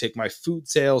 and I would take my food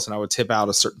sales and I would tip out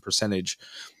a certain percentage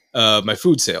of my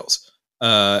food sales,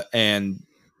 and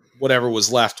whatever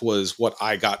was left was what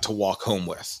I got to walk home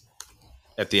with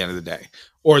at the end of the day.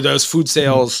 Or those food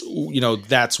sales,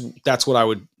 that's what I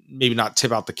would maybe not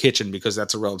tip out the kitchen because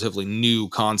that's a relatively new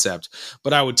concept,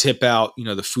 but I would tip out,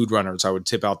 the food runners, I would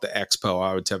tip out the expo,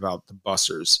 I would tip out the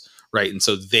bussers, right? And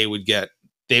so they would get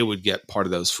part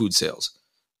of those food sales.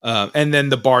 And then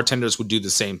the bartenders would do the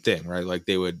same thing, right? Like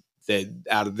they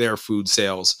out of their food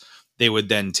sales, they would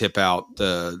then tip out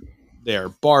their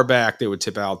bar back, they would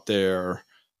tip out their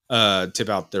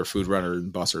food runner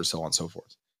and bussers, so on and so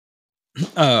forth.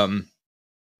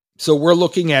 So we're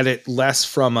looking at it less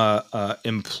from a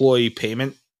employee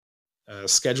payment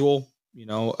schedule,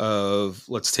 of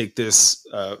let's take this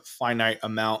finite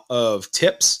amount of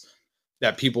tips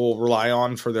that people rely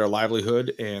on for their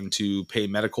livelihood and to pay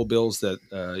medical bills that,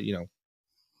 a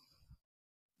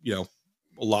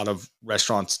lot of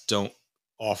restaurants don't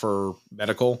offer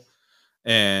medical.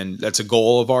 And that's a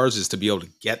goal of ours, is to be able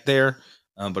to get there.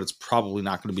 But it's probably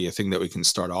not going to be a thing that we can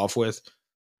start off with.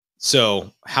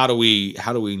 So how do we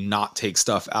not take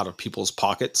stuff out of people's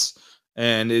pockets?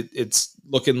 And it's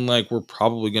looking like we're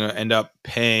probably going to end up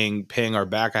paying our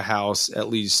back of house, at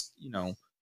least,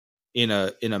 in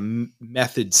a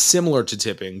method similar to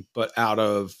tipping, but out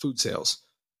of food sales.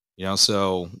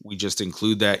 So we just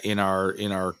include that in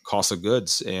our cost of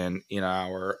goods and in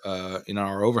our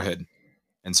overhead.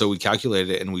 And so we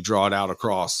calculate it and we draw it out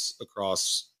across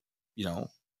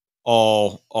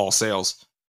all sales,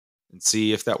 and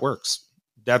see if that works.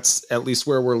 That's at least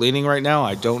where we're leaning right now.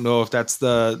 I don't know if that's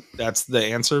the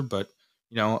answer, but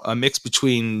a mix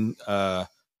between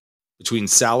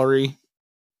salary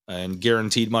and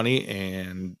guaranteed money,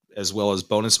 and as well as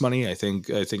bonus money, I think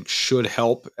should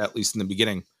help, at least in the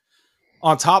beginning.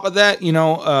 On top of that,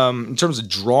 in terms of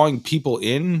drawing people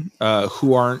in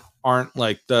who aren't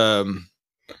like the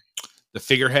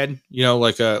figurehead,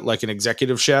 like an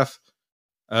executive chef.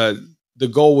 The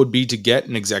goal would be to get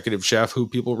an executive chef who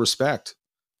people respect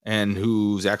and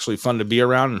who's actually fun to be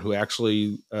around, and who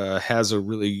actually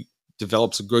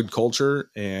develops a good culture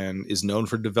and is known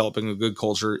for developing a good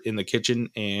culture in the kitchen,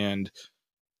 and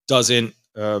doesn't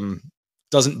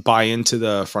buy into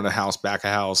the front of house, back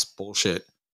of house bullshit,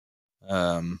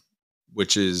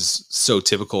 which is so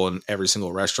typical in every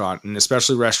single restaurant, and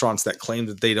especially restaurants that claim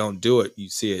that they don't do it. You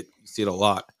see it a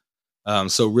lot.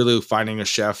 So really finding a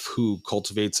chef who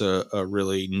cultivates a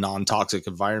really non-toxic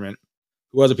environment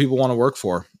who other people want to work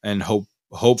for, and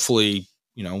hopefully,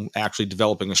 actually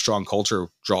developing a strong culture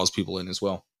draws people in as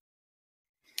well.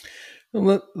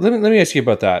 Let me ask you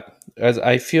about that. As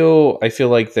I feel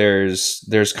like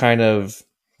there's kind of,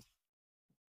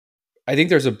 I think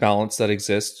there's a balance that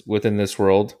exists within this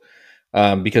world,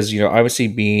 because obviously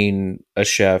being a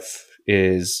chef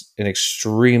is an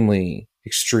extremely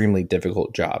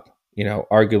difficult job.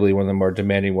 Arguably one of the more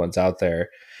demanding ones out there.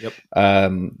 Yep.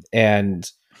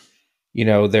 And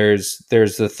there's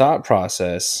the thought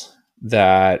process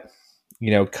that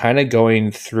kind of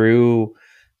going through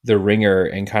the ringer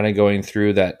and kind of going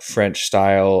through that French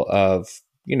style of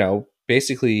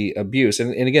basically abuse.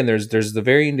 And again, there's the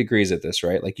varying degrees of this,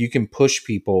 right? Like you can push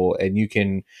people and you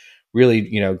can really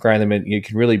grind them in, you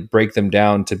can really break them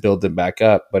down to build them back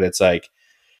up, but it's like,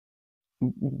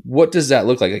 what does that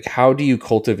look like? Like, how do you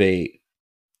cultivate,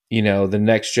 the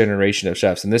next generation of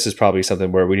chefs? And this is probably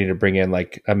something where we need to bring in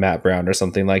like a Matt Brown or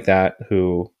something like that,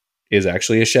 who is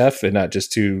actually a chef and not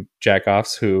just two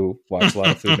jackoffs who watch a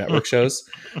lot of Food Network shows.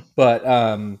 But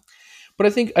I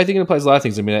think it applies a lot of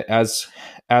things. I mean, as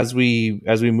we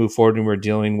move forward and we're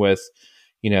dealing with,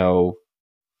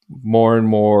 more and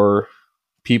more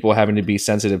people having to be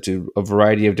sensitive to a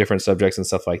variety of different subjects and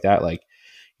stuff like that, like,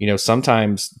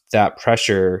 sometimes that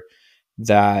pressure,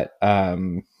 that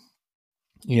the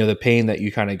pain that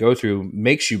you kind of go through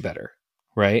makes you better,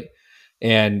 right?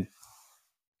 And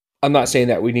I'm not saying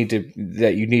that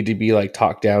you need to be like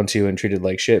talked down to and treated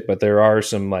like shit, but there are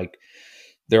some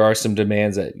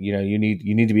demands that you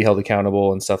need to be held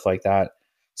accountable and stuff like that.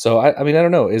 So I mean, I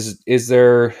don't know, is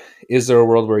there a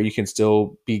world where you can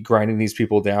still be grinding these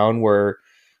people down, where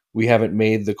we haven't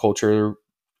made the culture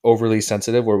overly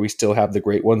sensitive where we still have the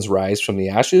great ones rise from the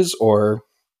ashes, or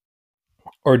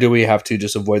do we have to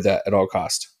just avoid that at all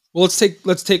cost? Well,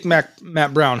 let's take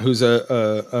Matt Brown, who's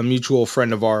a mutual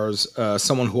friend of ours,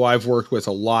 someone who I've worked with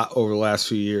a lot over the last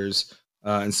few years,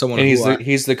 and someone And who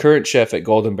he's the current chef at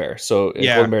Golden Bear. So at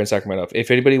yeah, Golden Bear in Sacramento.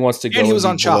 If anybody wants to go and he and was be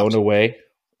on Chopped. blown away,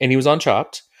 and he was on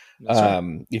Chopped. That's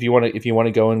right. If you want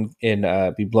to go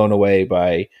and be blown away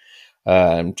by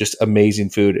just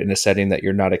amazing food in a setting that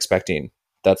you're not expecting,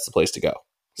 that's the place to go.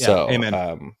 Yeah, So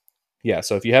amen. yeah.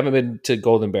 So if you haven't been to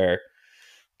Golden Bear,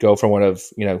 go for one of,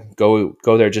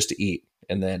 go there just to eat,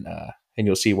 and then and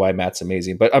you'll see why Matt's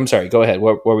amazing. But I'm sorry, go ahead.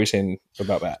 What were we saying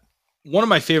about Matt? One of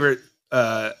my favorite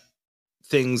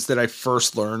things that I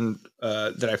first learned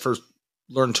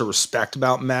to respect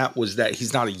about Matt was that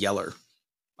he's not a yeller.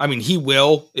 I mean, he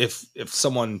will, if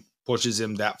someone pushes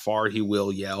him that far, he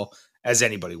will yell, as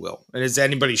anybody will, and as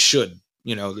anybody should.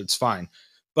 It's fine.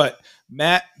 But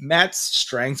Matt's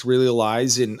strength really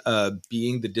lies in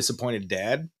being the disappointed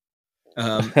dad.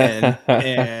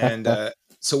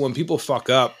 So when people fuck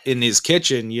up in his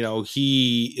kitchen,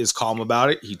 he is calm about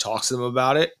it. He talks to them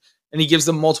about it, and he gives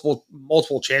them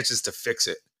multiple chances to fix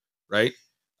it. Right?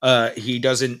 He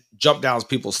doesn't jump down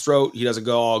people's throat. He doesn't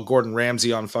go all Gordon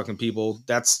Ramsay on fucking people.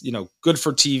 That's good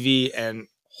for TV and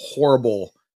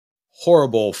horrible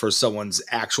for someone's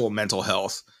actual mental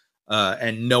health.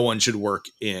 And no one should work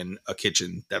in a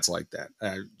kitchen that's like that.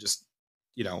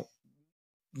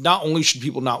 Not only should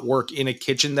people not work in a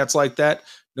kitchen that's like that,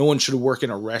 no one should work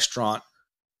in a restaurant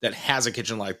that has a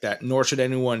kitchen like that, nor should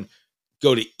anyone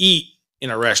go to eat in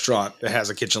a restaurant that has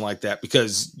a kitchen like that,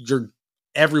 because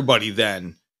everybody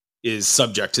then is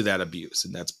subject to that abuse,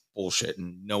 and that's bullshit,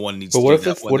 and no one needs to do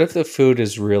that. What if the food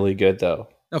is really good though?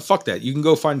 No, fuck that. You can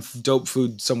go find dope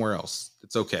food somewhere else.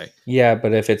 It's okay. Yeah,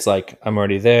 but if it's like, I'm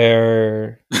already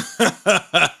there.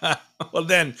 Well,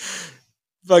 then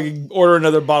fucking order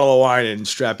another bottle of wine and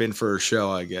strap in for a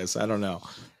show, I guess. I don't know.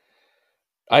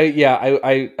 I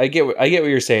get what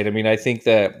you're saying. I mean, I think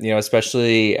that,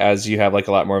 especially as you have like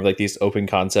a lot more of like these open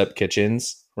concept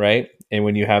kitchens, right? And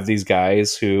when you have these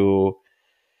guys who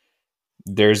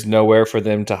there's nowhere for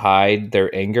them to hide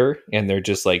their anger, and they're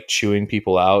just like chewing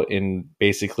people out in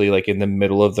basically like in the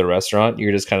middle of the restaurant,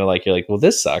 you're just kind of like, well,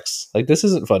 this sucks. Like, this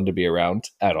isn't fun to be around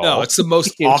at all. No, it's the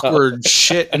most awkward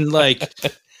shit. And like,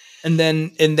 and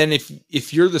then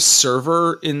if you're the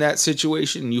server in that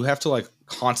situation, you have to like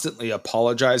constantly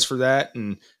apologize for that,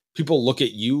 and people look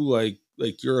at you like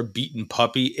you're a beaten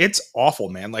puppy. It's awful,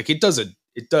 man. Like, it does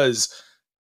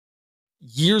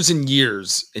years and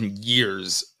years and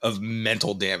years of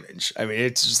mental damage. I mean,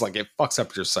 it's just like, it fucks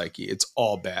up your psyche. It's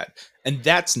all bad. And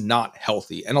that's not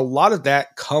healthy. And a lot of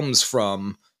that comes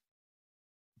from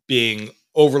being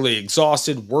overly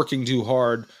exhausted, working too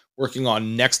hard, working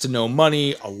on next to no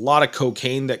money, a lot of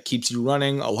cocaine that keeps you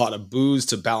running, a lot of booze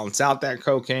to balance out that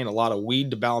cocaine, a lot of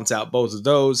weed to balance out both of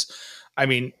those. I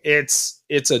mean, it's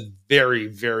a very,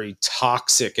 very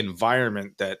toxic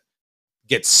environment that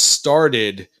gets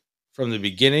started from the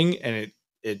beginning, and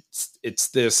it's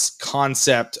this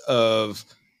concept of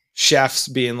chefs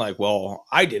being like, well,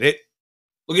 I did it,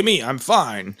 look at me, I'm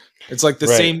fine. It's like the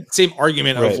same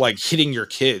argument of like hitting your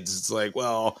kids. It's like,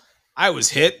 well, I was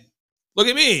hit, look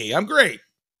at me, I'm great.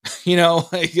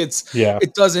 Like,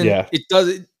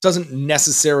 it doesn't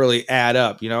necessarily add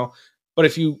up, but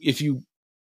if you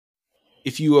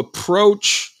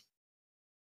approach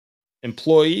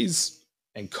employees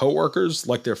and coworkers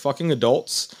like they're fucking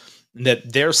adults,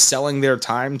 that they're selling their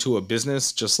time to a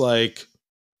business, just like,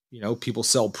 people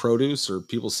sell produce or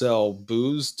people sell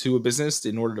booze to a business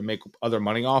in order to make other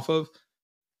money off of,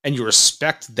 and you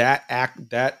respect that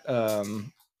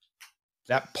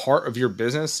part of your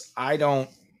business. I don't,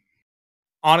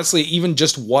 honestly, even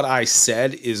just what I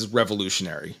said is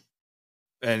revolutionary.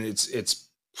 And it's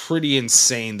pretty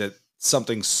insane that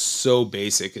something so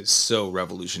basic is so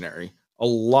revolutionary. A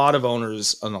lot of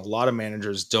owners and a lot of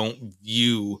managers don't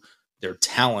view their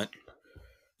talent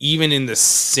even in the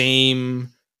same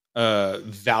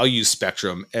value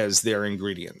spectrum as their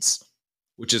ingredients,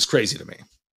 which is crazy to me.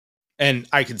 And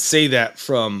I could say that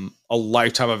from a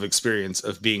lifetime of experience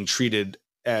of being treated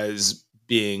as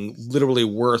being literally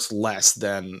worth less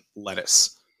than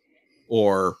lettuce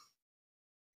or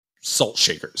salt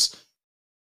shakers.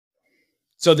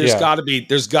 So there's got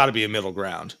to be a middle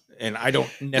ground, and I don't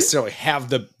necessarily have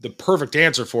the perfect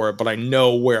answer for it, but I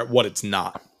know what it's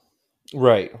not.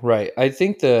 Right. I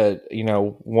think that,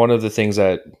 one of the things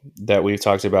that we've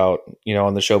talked about,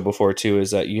 on the show before too,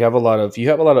 is that you have a lot of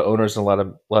owners and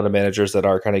a lot of managers that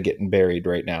are kind of getting buried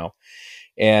right now.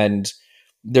 And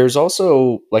there's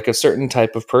also like a certain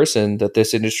type of person that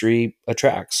this industry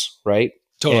attracts, right?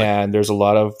 Totally. And there's a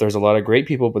lot of great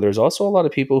people, but there's also a lot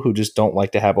of people who just don't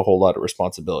like to have a whole lot of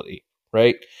responsibility,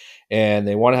 right? And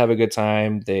they want to have a good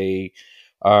time. They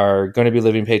are going to be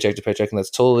living paycheck to paycheck, and that's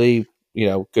totally,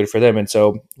 good for them. And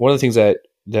so one of the things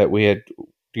that we had,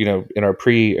 in our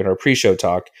pre-show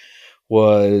talk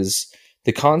was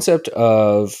the concept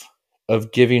of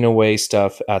giving away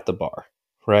stuff at the bar,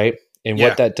 right? And Yeah.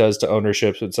 what that does to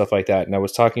ownerships and stuff like that. And I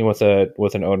was talking with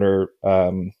an owner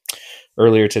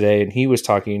earlier today, and he was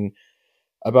talking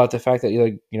about the fact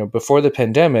that, before the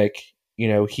pandemic,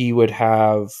 he would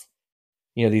have,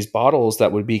 these bottles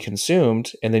that would be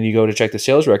consumed, and then you go to check the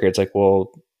sales record. It's like,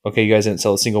 well, okay, you guys didn't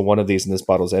sell a single one of these, and this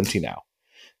bottle's empty now.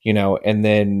 And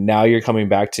then now you're coming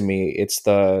back to me. It's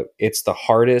the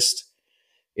hardest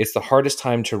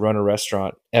time to run a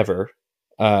restaurant ever.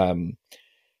 And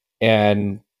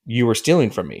you were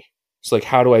stealing from me. So like,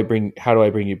 how do I bring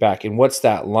you back? And what's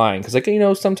that line? Cause like,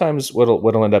 sometimes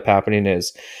what'll end up happening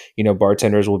is,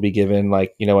 bartenders will be given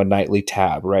like, a nightly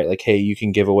tab, right? Like, hey, you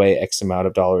can give away X amount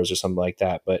of dollars or something like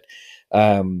that. But,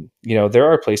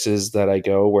 there are places that I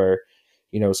go where,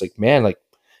 it's like, man, like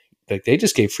they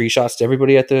just gave free shots to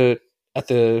everybody at the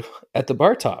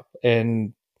bar top.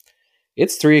 And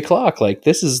it's 3 o'clock. Like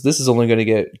this is only going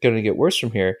to get worse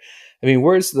from here. I mean,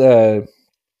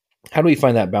 how do we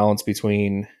find that balance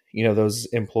between, those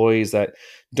employees that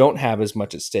don't have as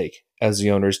much at stake as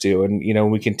the owners do? And,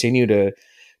 we continue to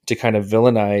kind of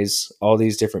villainize all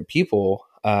these different people.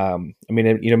 I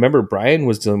mean, remember Brian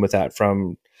was dealing with that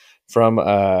from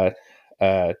Tahoe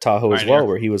as well,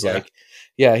 where he was like,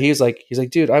 yeah, he's like,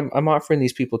 dude, I'm offering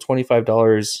these people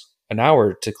 $25 an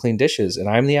hour to clean dishes, and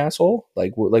I'm the asshole.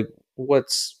 Like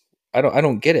what's, I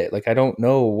don't get it. Like, I don't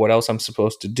know what else I'm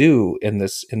supposed to do in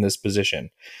this position,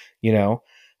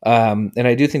 and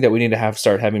I do think that we need to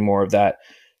start having more of that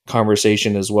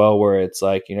conversation as well, where it's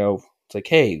like, it's like,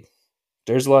 hey,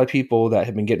 there's a lot of people that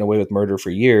have been getting away with murder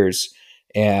for years,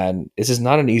 and this is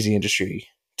not an easy industry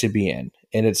to be in.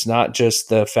 And it's not just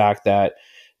the fact that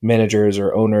managers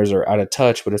or owners are out of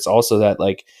touch, but it's also that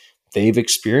like they've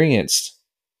experienced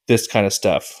this kind of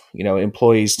stuff,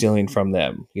 employees stealing from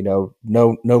them,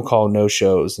 no call, no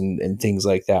shows and things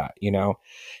like that,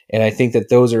 And I think that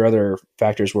those are other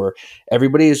factors where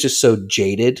everybody is just so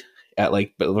jaded at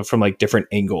like, from like different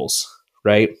angles.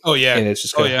 Right. Oh yeah. And it's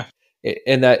just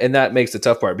and that makes the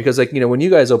tough part, because like, when you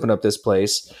guys open up this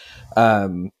place,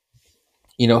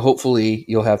 hopefully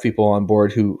you'll have people on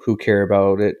board who care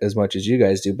about it as much as you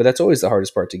guys do, but that's always the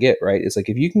hardest part to get, right? It's like,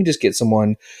 if you can just get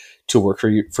someone to work for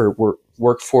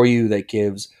you that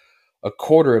gives a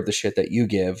quarter of the shit that you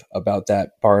give about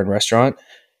that bar and restaurant,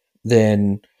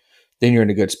 then you're in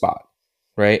a good spot,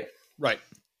 right? Right.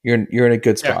 You're in a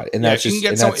good spot. And that's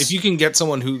if you can get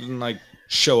someone who can like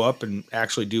show up and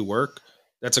actually do work,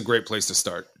 that's a great place to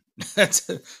start. that's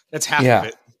half of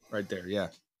it right there. Yeah.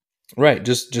 Right.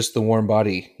 Just the warm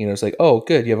body, it's like, oh,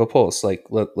 good. You have a pulse. Like,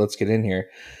 let's get in here.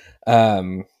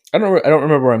 I don't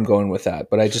remember where I'm going with that,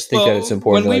 but I just think that it's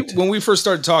important. When we first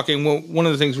started talking, one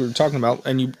of the things we were talking about,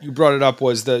 and you brought it up,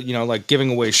 was the, like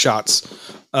giving away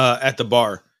shots at the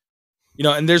bar,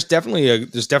 and there's definitely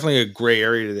a gray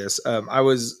area to this. I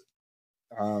was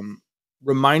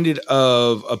reminded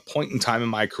of a point in time in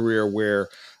my career where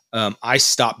I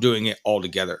stopped doing it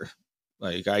altogether.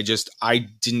 Like I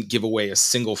didn't give away a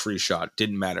single free shot.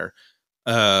 Didn't matter.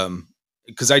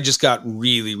 Because I just got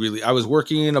really, I was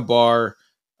working in a bar.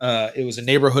 It was a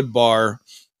neighborhood bar.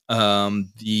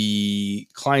 The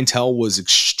clientele was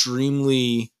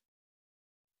extremely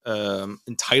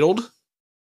entitled.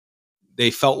 They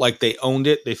felt like they owned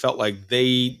it. They felt like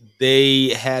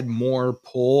they had more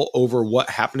pull over what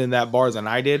happened in that bar than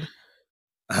I did.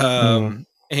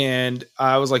 And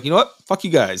I was like, you know what? Fuck you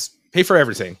guys. Pay for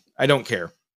everything. I don't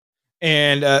care.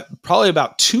 And probably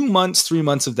about 3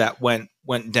 months of that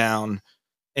went down.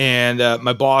 And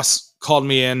my boss called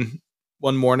me in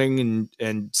one morning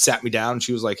and sat me down.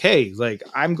 She was like, hey, like,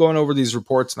 I'm going over these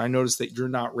reports and I noticed that you're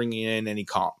not ringing in any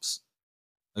comps.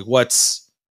 Like, what's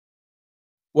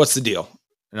the deal?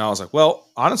 And I was like, well,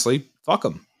 honestly, fuck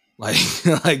them. Like,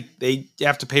 like they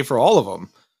have to pay for all of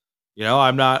them.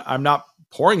 I'm not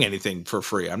pouring anything for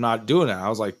free. I'm not doing it. I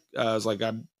was like,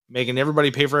 I'm making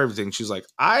everybody pay for everything. She's like,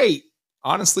 I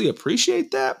honestly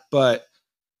appreciate that, but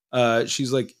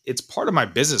she's like, it's part of my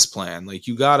business plan. Like,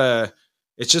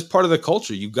 it's just part of the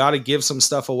culture. You gotta give some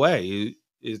stuff away.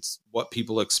 It's what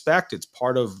people expect. It's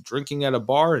part of drinking at a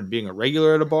bar and being a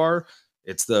regular at a bar.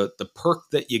 It's the perk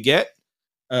that you get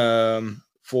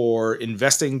for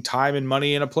investing time and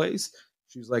money in a place.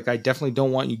 She's like, I definitely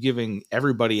don't want you giving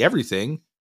everybody everything.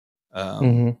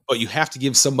 But you have to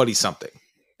give somebody something.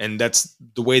 And that's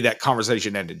the way that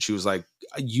conversation ended. She was like,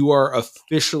 you are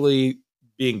officially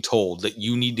being told that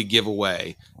you need to give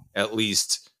away at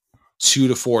least 2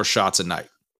 to 4 shots a night.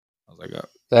 I was like, oh,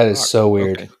 that is so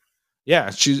weird. Okay.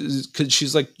 Yeah.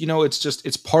 She's like,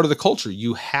 it's part of the culture.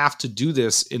 You have to do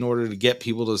this in order to get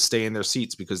people to stay in their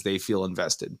seats because they feel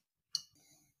invested.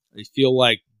 They feel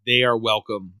like they are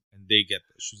welcome and they get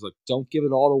this. She's like, don't give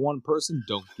it all to one person.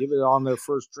 Don't give it on their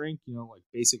first drink, like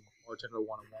basic bartender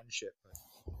one-on-one shit. But,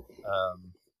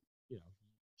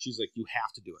 she's like, you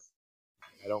have to do it.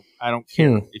 I don't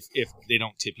care if they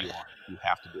don't tip you on it. You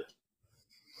have to do it.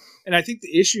 And I think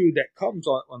the issue that comes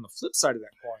on the flip side of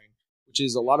that coin, which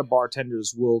is a lot of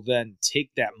bartenders will then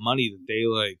take that money that they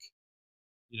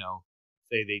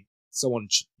say someone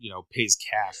pays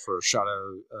cash for a shot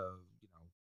of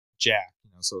Jack,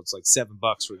 so it's like $7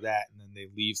 for that, and then they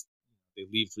leave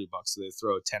 $3, so they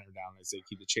throw a tenner down and they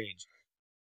keep the change.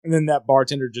 And then that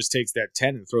bartender just takes that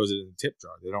 10 and throws it in the tip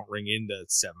jar. They don't ring in the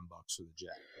 $7 for the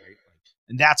Jack, right?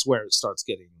 And that's where it starts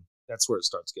getting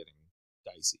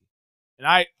dicey. And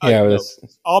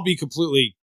I'll be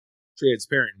completely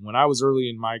transparent. When I was early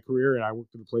in my career and I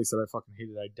worked at a place that I fucking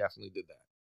hated, I definitely did that.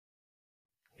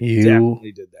 You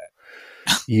definitely did that.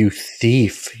 You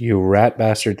thief! You rat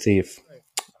bastard thief!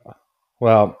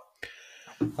 Well,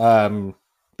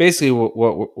 basically,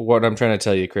 what I'm trying to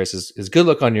tell you, Chris, is good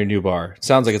luck on your new bar. It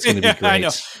sounds like it's going to be great.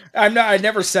 I know. I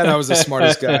never said I was the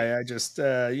smartest guy. I just,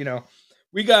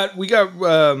 we got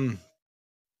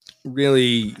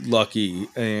really lucky,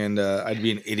 and I'd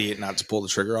be an idiot not to pull the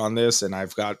trigger on this. And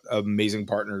I've got amazing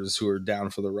partners who are down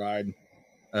for the ride,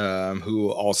 who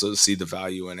also see the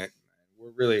value in it.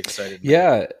 We're really excited.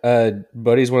 Yeah,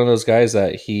 Buddy's one of those guys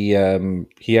that he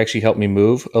actually helped me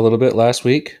move a little bit last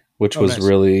week, which was nice.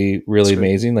 really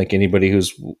amazing. Like anybody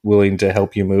who's willing to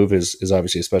help you move is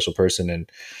obviously a special person, and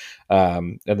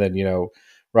then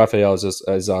Raphael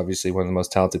is obviously one of the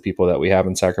most talented people that we have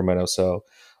in Sacramento. So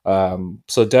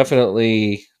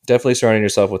definitely surrounding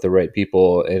yourself with the right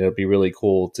people, and it'll be really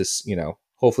cool to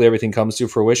hopefully everything comes to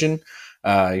fruition.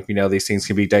 These things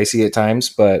can be dicey at times,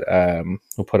 but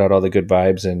we'll put out all the good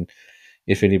vibes. And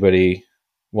if anybody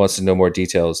wants to know more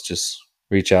details, just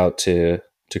reach out to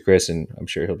Chris, and I'm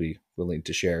sure he'll be willing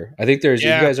to share. I think you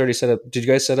guys already set up. Did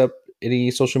you guys set up any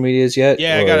social medias yet?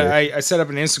 Yeah, I set up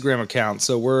an Instagram account.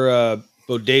 So we're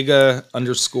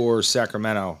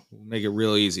bodega_Sacramento. We'll make it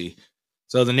real easy.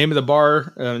 So the name of the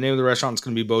bar, name of the restaurant is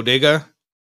going to be Bodega.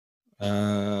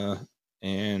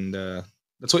 And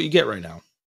that's what you get right now.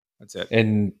 That's it.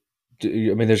 And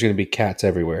there's going to be cats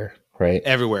everywhere, right?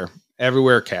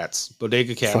 Everywhere cats.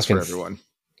 Bodega cats for everyone.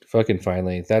 Fucking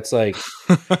finally. That's like,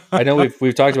 I know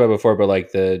we've talked about it before, but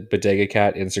like the Bodega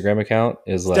Cat Instagram account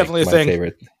is like definitely my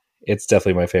favorite. It's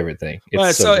definitely my favorite thing.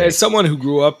 As someone who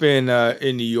grew up in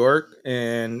New York,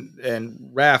 and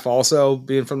Raph also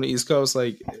being from the East Coast,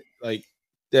 like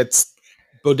that's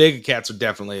Bodega cats are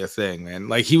definitely a thing, man.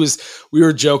 Like we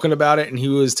were joking about it, and he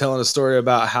was telling a story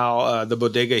about how the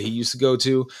bodega he used to go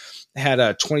to had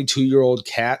a 22-year-old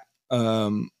cat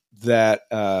that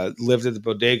lived at the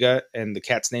bodega, and the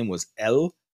cat's name was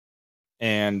Elle.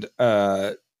 And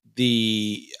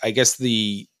the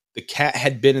cat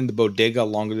had been in the bodega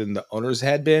longer than the owners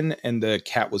had been, and the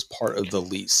cat was part of the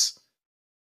lease.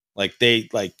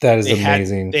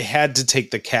 Amazing. They had to take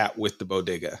the cat with the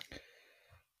bodega.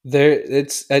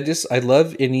 I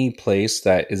love any place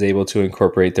that is able to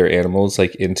incorporate their animals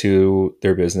like into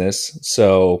their business.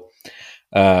 So,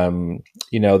 there's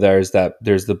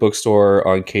the bookstore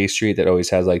on K Street that always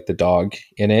has like the dog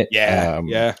in it.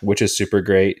 Yeah. Which is super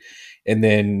great. And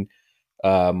then,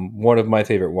 one of my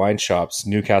favorite wine shops,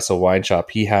 Newcastle Wine Shop,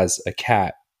 he has a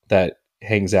cat that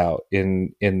hangs out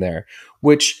in there,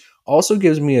 which also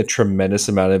gives me a tremendous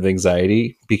amount of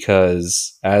anxiety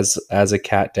because as a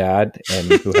cat dad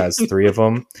and who has 3 of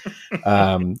them,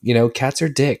 cats are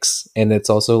dicks. And it's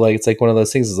also like, it's like one of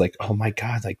those things is like, oh my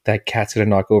God, like that cat's going to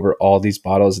knock over all these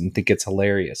bottles and think it's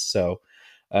hilarious. So,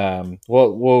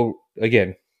 well,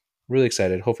 again, really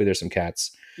excited. Hopefully there's some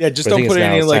cats. Yeah. Just don't put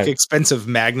any like expensive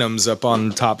magnums up on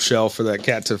the top shelf for that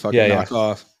cat to fucking knock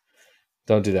off.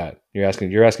 Don't do that. You're asking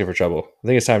for trouble. I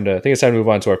think it's time to move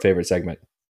on to our favorite segment.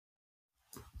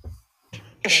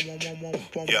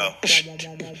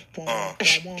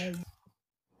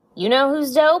 You know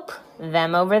who's dope?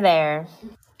 Them over there.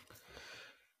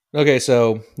 Okay,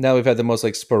 so now we've had the most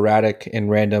like sporadic and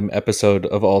random episode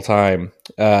of all time.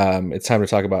 It's time to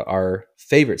talk about our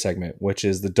favorite segment, which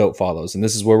is the Dope Follows. And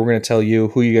this is where we're going to tell you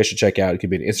who you guys should check out. It could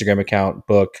be an Instagram account,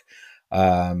 book,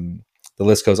 the the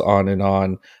list goes on and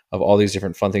on of all these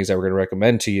different fun things that we're going to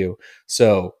recommend to you.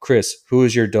 So, Chris, who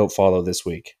is your dope follow this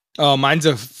week? Oh, mine's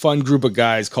a fun group of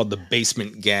guys called the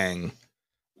Basement Gang.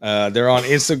 They're on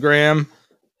Instagram.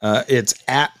 It's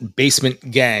at Basement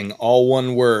Gang, all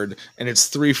one word. And it's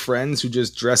 3 friends who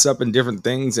just dress up in different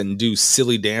things and do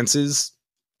silly dances.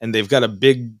 And they've got a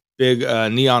big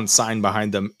neon sign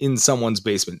behind them in someone's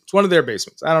basement. It's one of their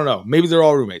basements. I don't know. Maybe they're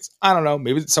all roommates. I don't know.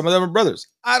 Maybe some of them are brothers.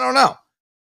 I don't know.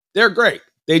 They're great.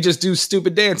 They just do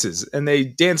stupid dances and they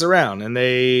dance around and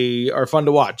they are fun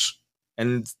to watch.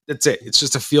 And that's it. It's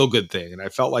just a feel-good thing. And I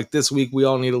felt like this week we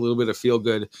all need a little bit of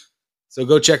feel-good. So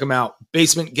go check them out.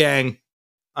 Basement Gang.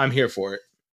 I'm here for it.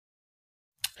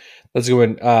 Let's go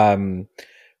in.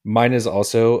 Mine is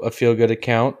also a feel-good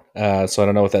account. So I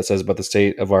don't know what that says about the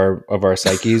state of our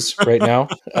psyches right now.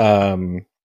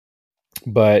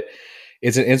 But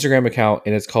it's an Instagram account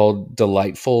and it's called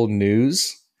Delightful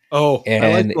News. Oh, and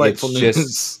I like Delightful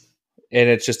News.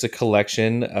 It's just a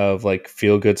collection of like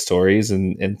feel-good stories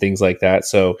and things like that.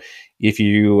 So if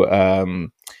you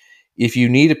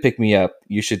need to pick me up,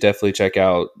 you should definitely check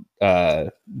out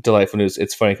Delightful News.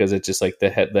 It's funny because it's just like the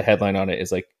headline on it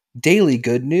is like daily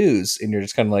good news, and you're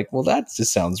just kind of like, well, that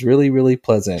just sounds really, really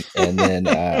pleasant. And then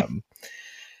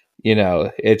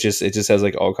it just has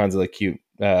like all kinds of like cute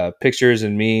pictures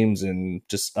and memes and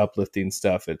just uplifting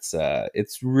stuff.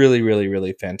 It's really, really,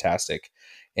 really fantastic,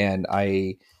 and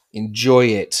I enjoy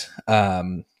it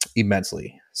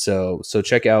immensely. So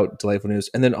check out Delightful News.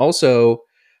 And then also,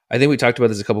 I think we talked about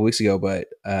this a couple weeks ago, but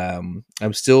I'm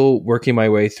still working my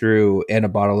way through And a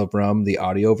Bottle of Rum, the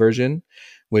audio version,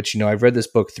 which, I've read this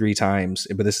book 3 times,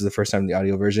 but this is the first time the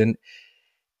audio version.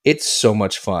 It's so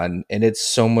much fun, and it's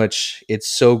so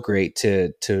great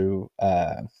to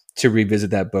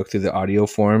revisit that book through the audio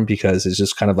form, because it's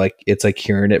just kind of like, it's like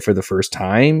hearing it for the first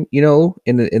time,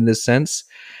 in this sense.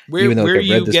 Where are you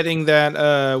getting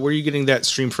that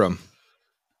stream from?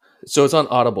 So it's on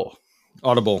Audible.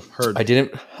 Heard. I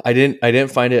didn't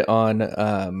find it on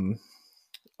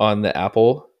the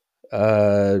Apple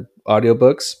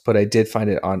audiobooks, but I did find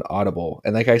it on Audible,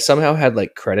 and like I somehow had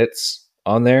like credits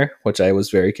on there, which I was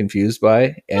very confused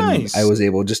by, and nice. I was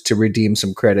able just to redeem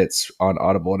some credits on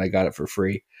Audible, and I got it for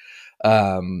free.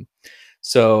 So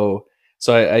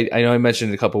I know I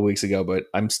mentioned it a couple of weeks ago, but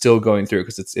I'm still going through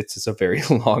because it's a very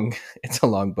long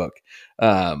book.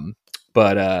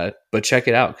 But check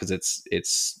it out because it's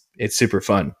super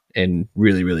fun and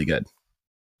really, really good.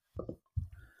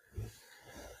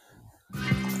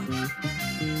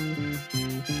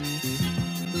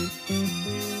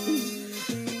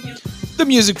 The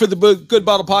music for the Good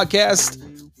Bottle Podcast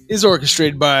is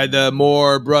orchestrated by the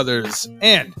Moore Brothers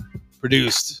and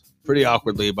produced pretty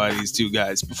awkwardly by these 2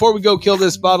 guys. Before we go kill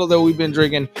this bottle that we've been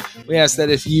drinking, we ask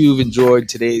that if you've enjoyed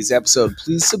today's episode,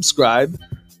 please subscribe,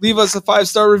 leave us a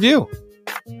 5-star review.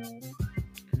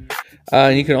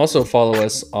 And you can also follow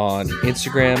us on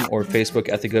Instagram or Facebook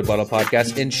at The Good Bottle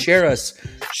Podcast, and share us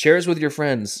with your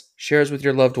friends, share us with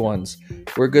your loved ones.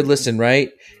 We're a good listen, right?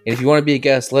 And if you want to be a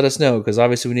guest, let us know, because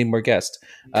obviously we need more guests.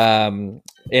 And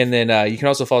then you can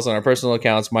also follow us on our personal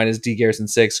accounts. Mine is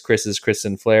dgarrison6, Chris is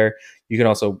Kristen Flair. You can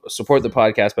also support the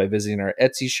podcast by visiting our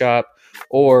Etsy shop,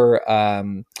 or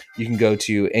you can go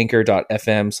to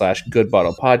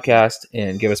anchor.fm/goodbottlepodcast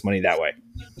and give us money that way.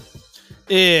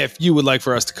 If you would like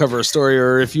for us to cover a story,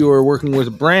 or if you are working with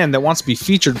a brand that wants to be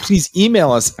featured, please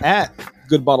email us at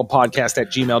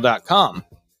goodbottlepodcast@gmail.com.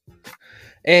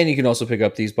 And you can also pick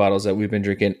up these bottles that we've been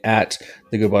drinking at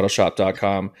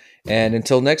thegoodbottleshop.com. And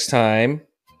until next time,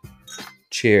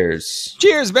 cheers.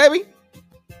 Cheers, baby.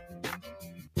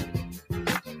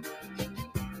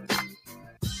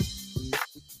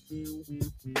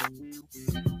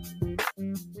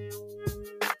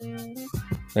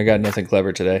 I got nothing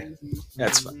clever today.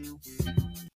 That's fine.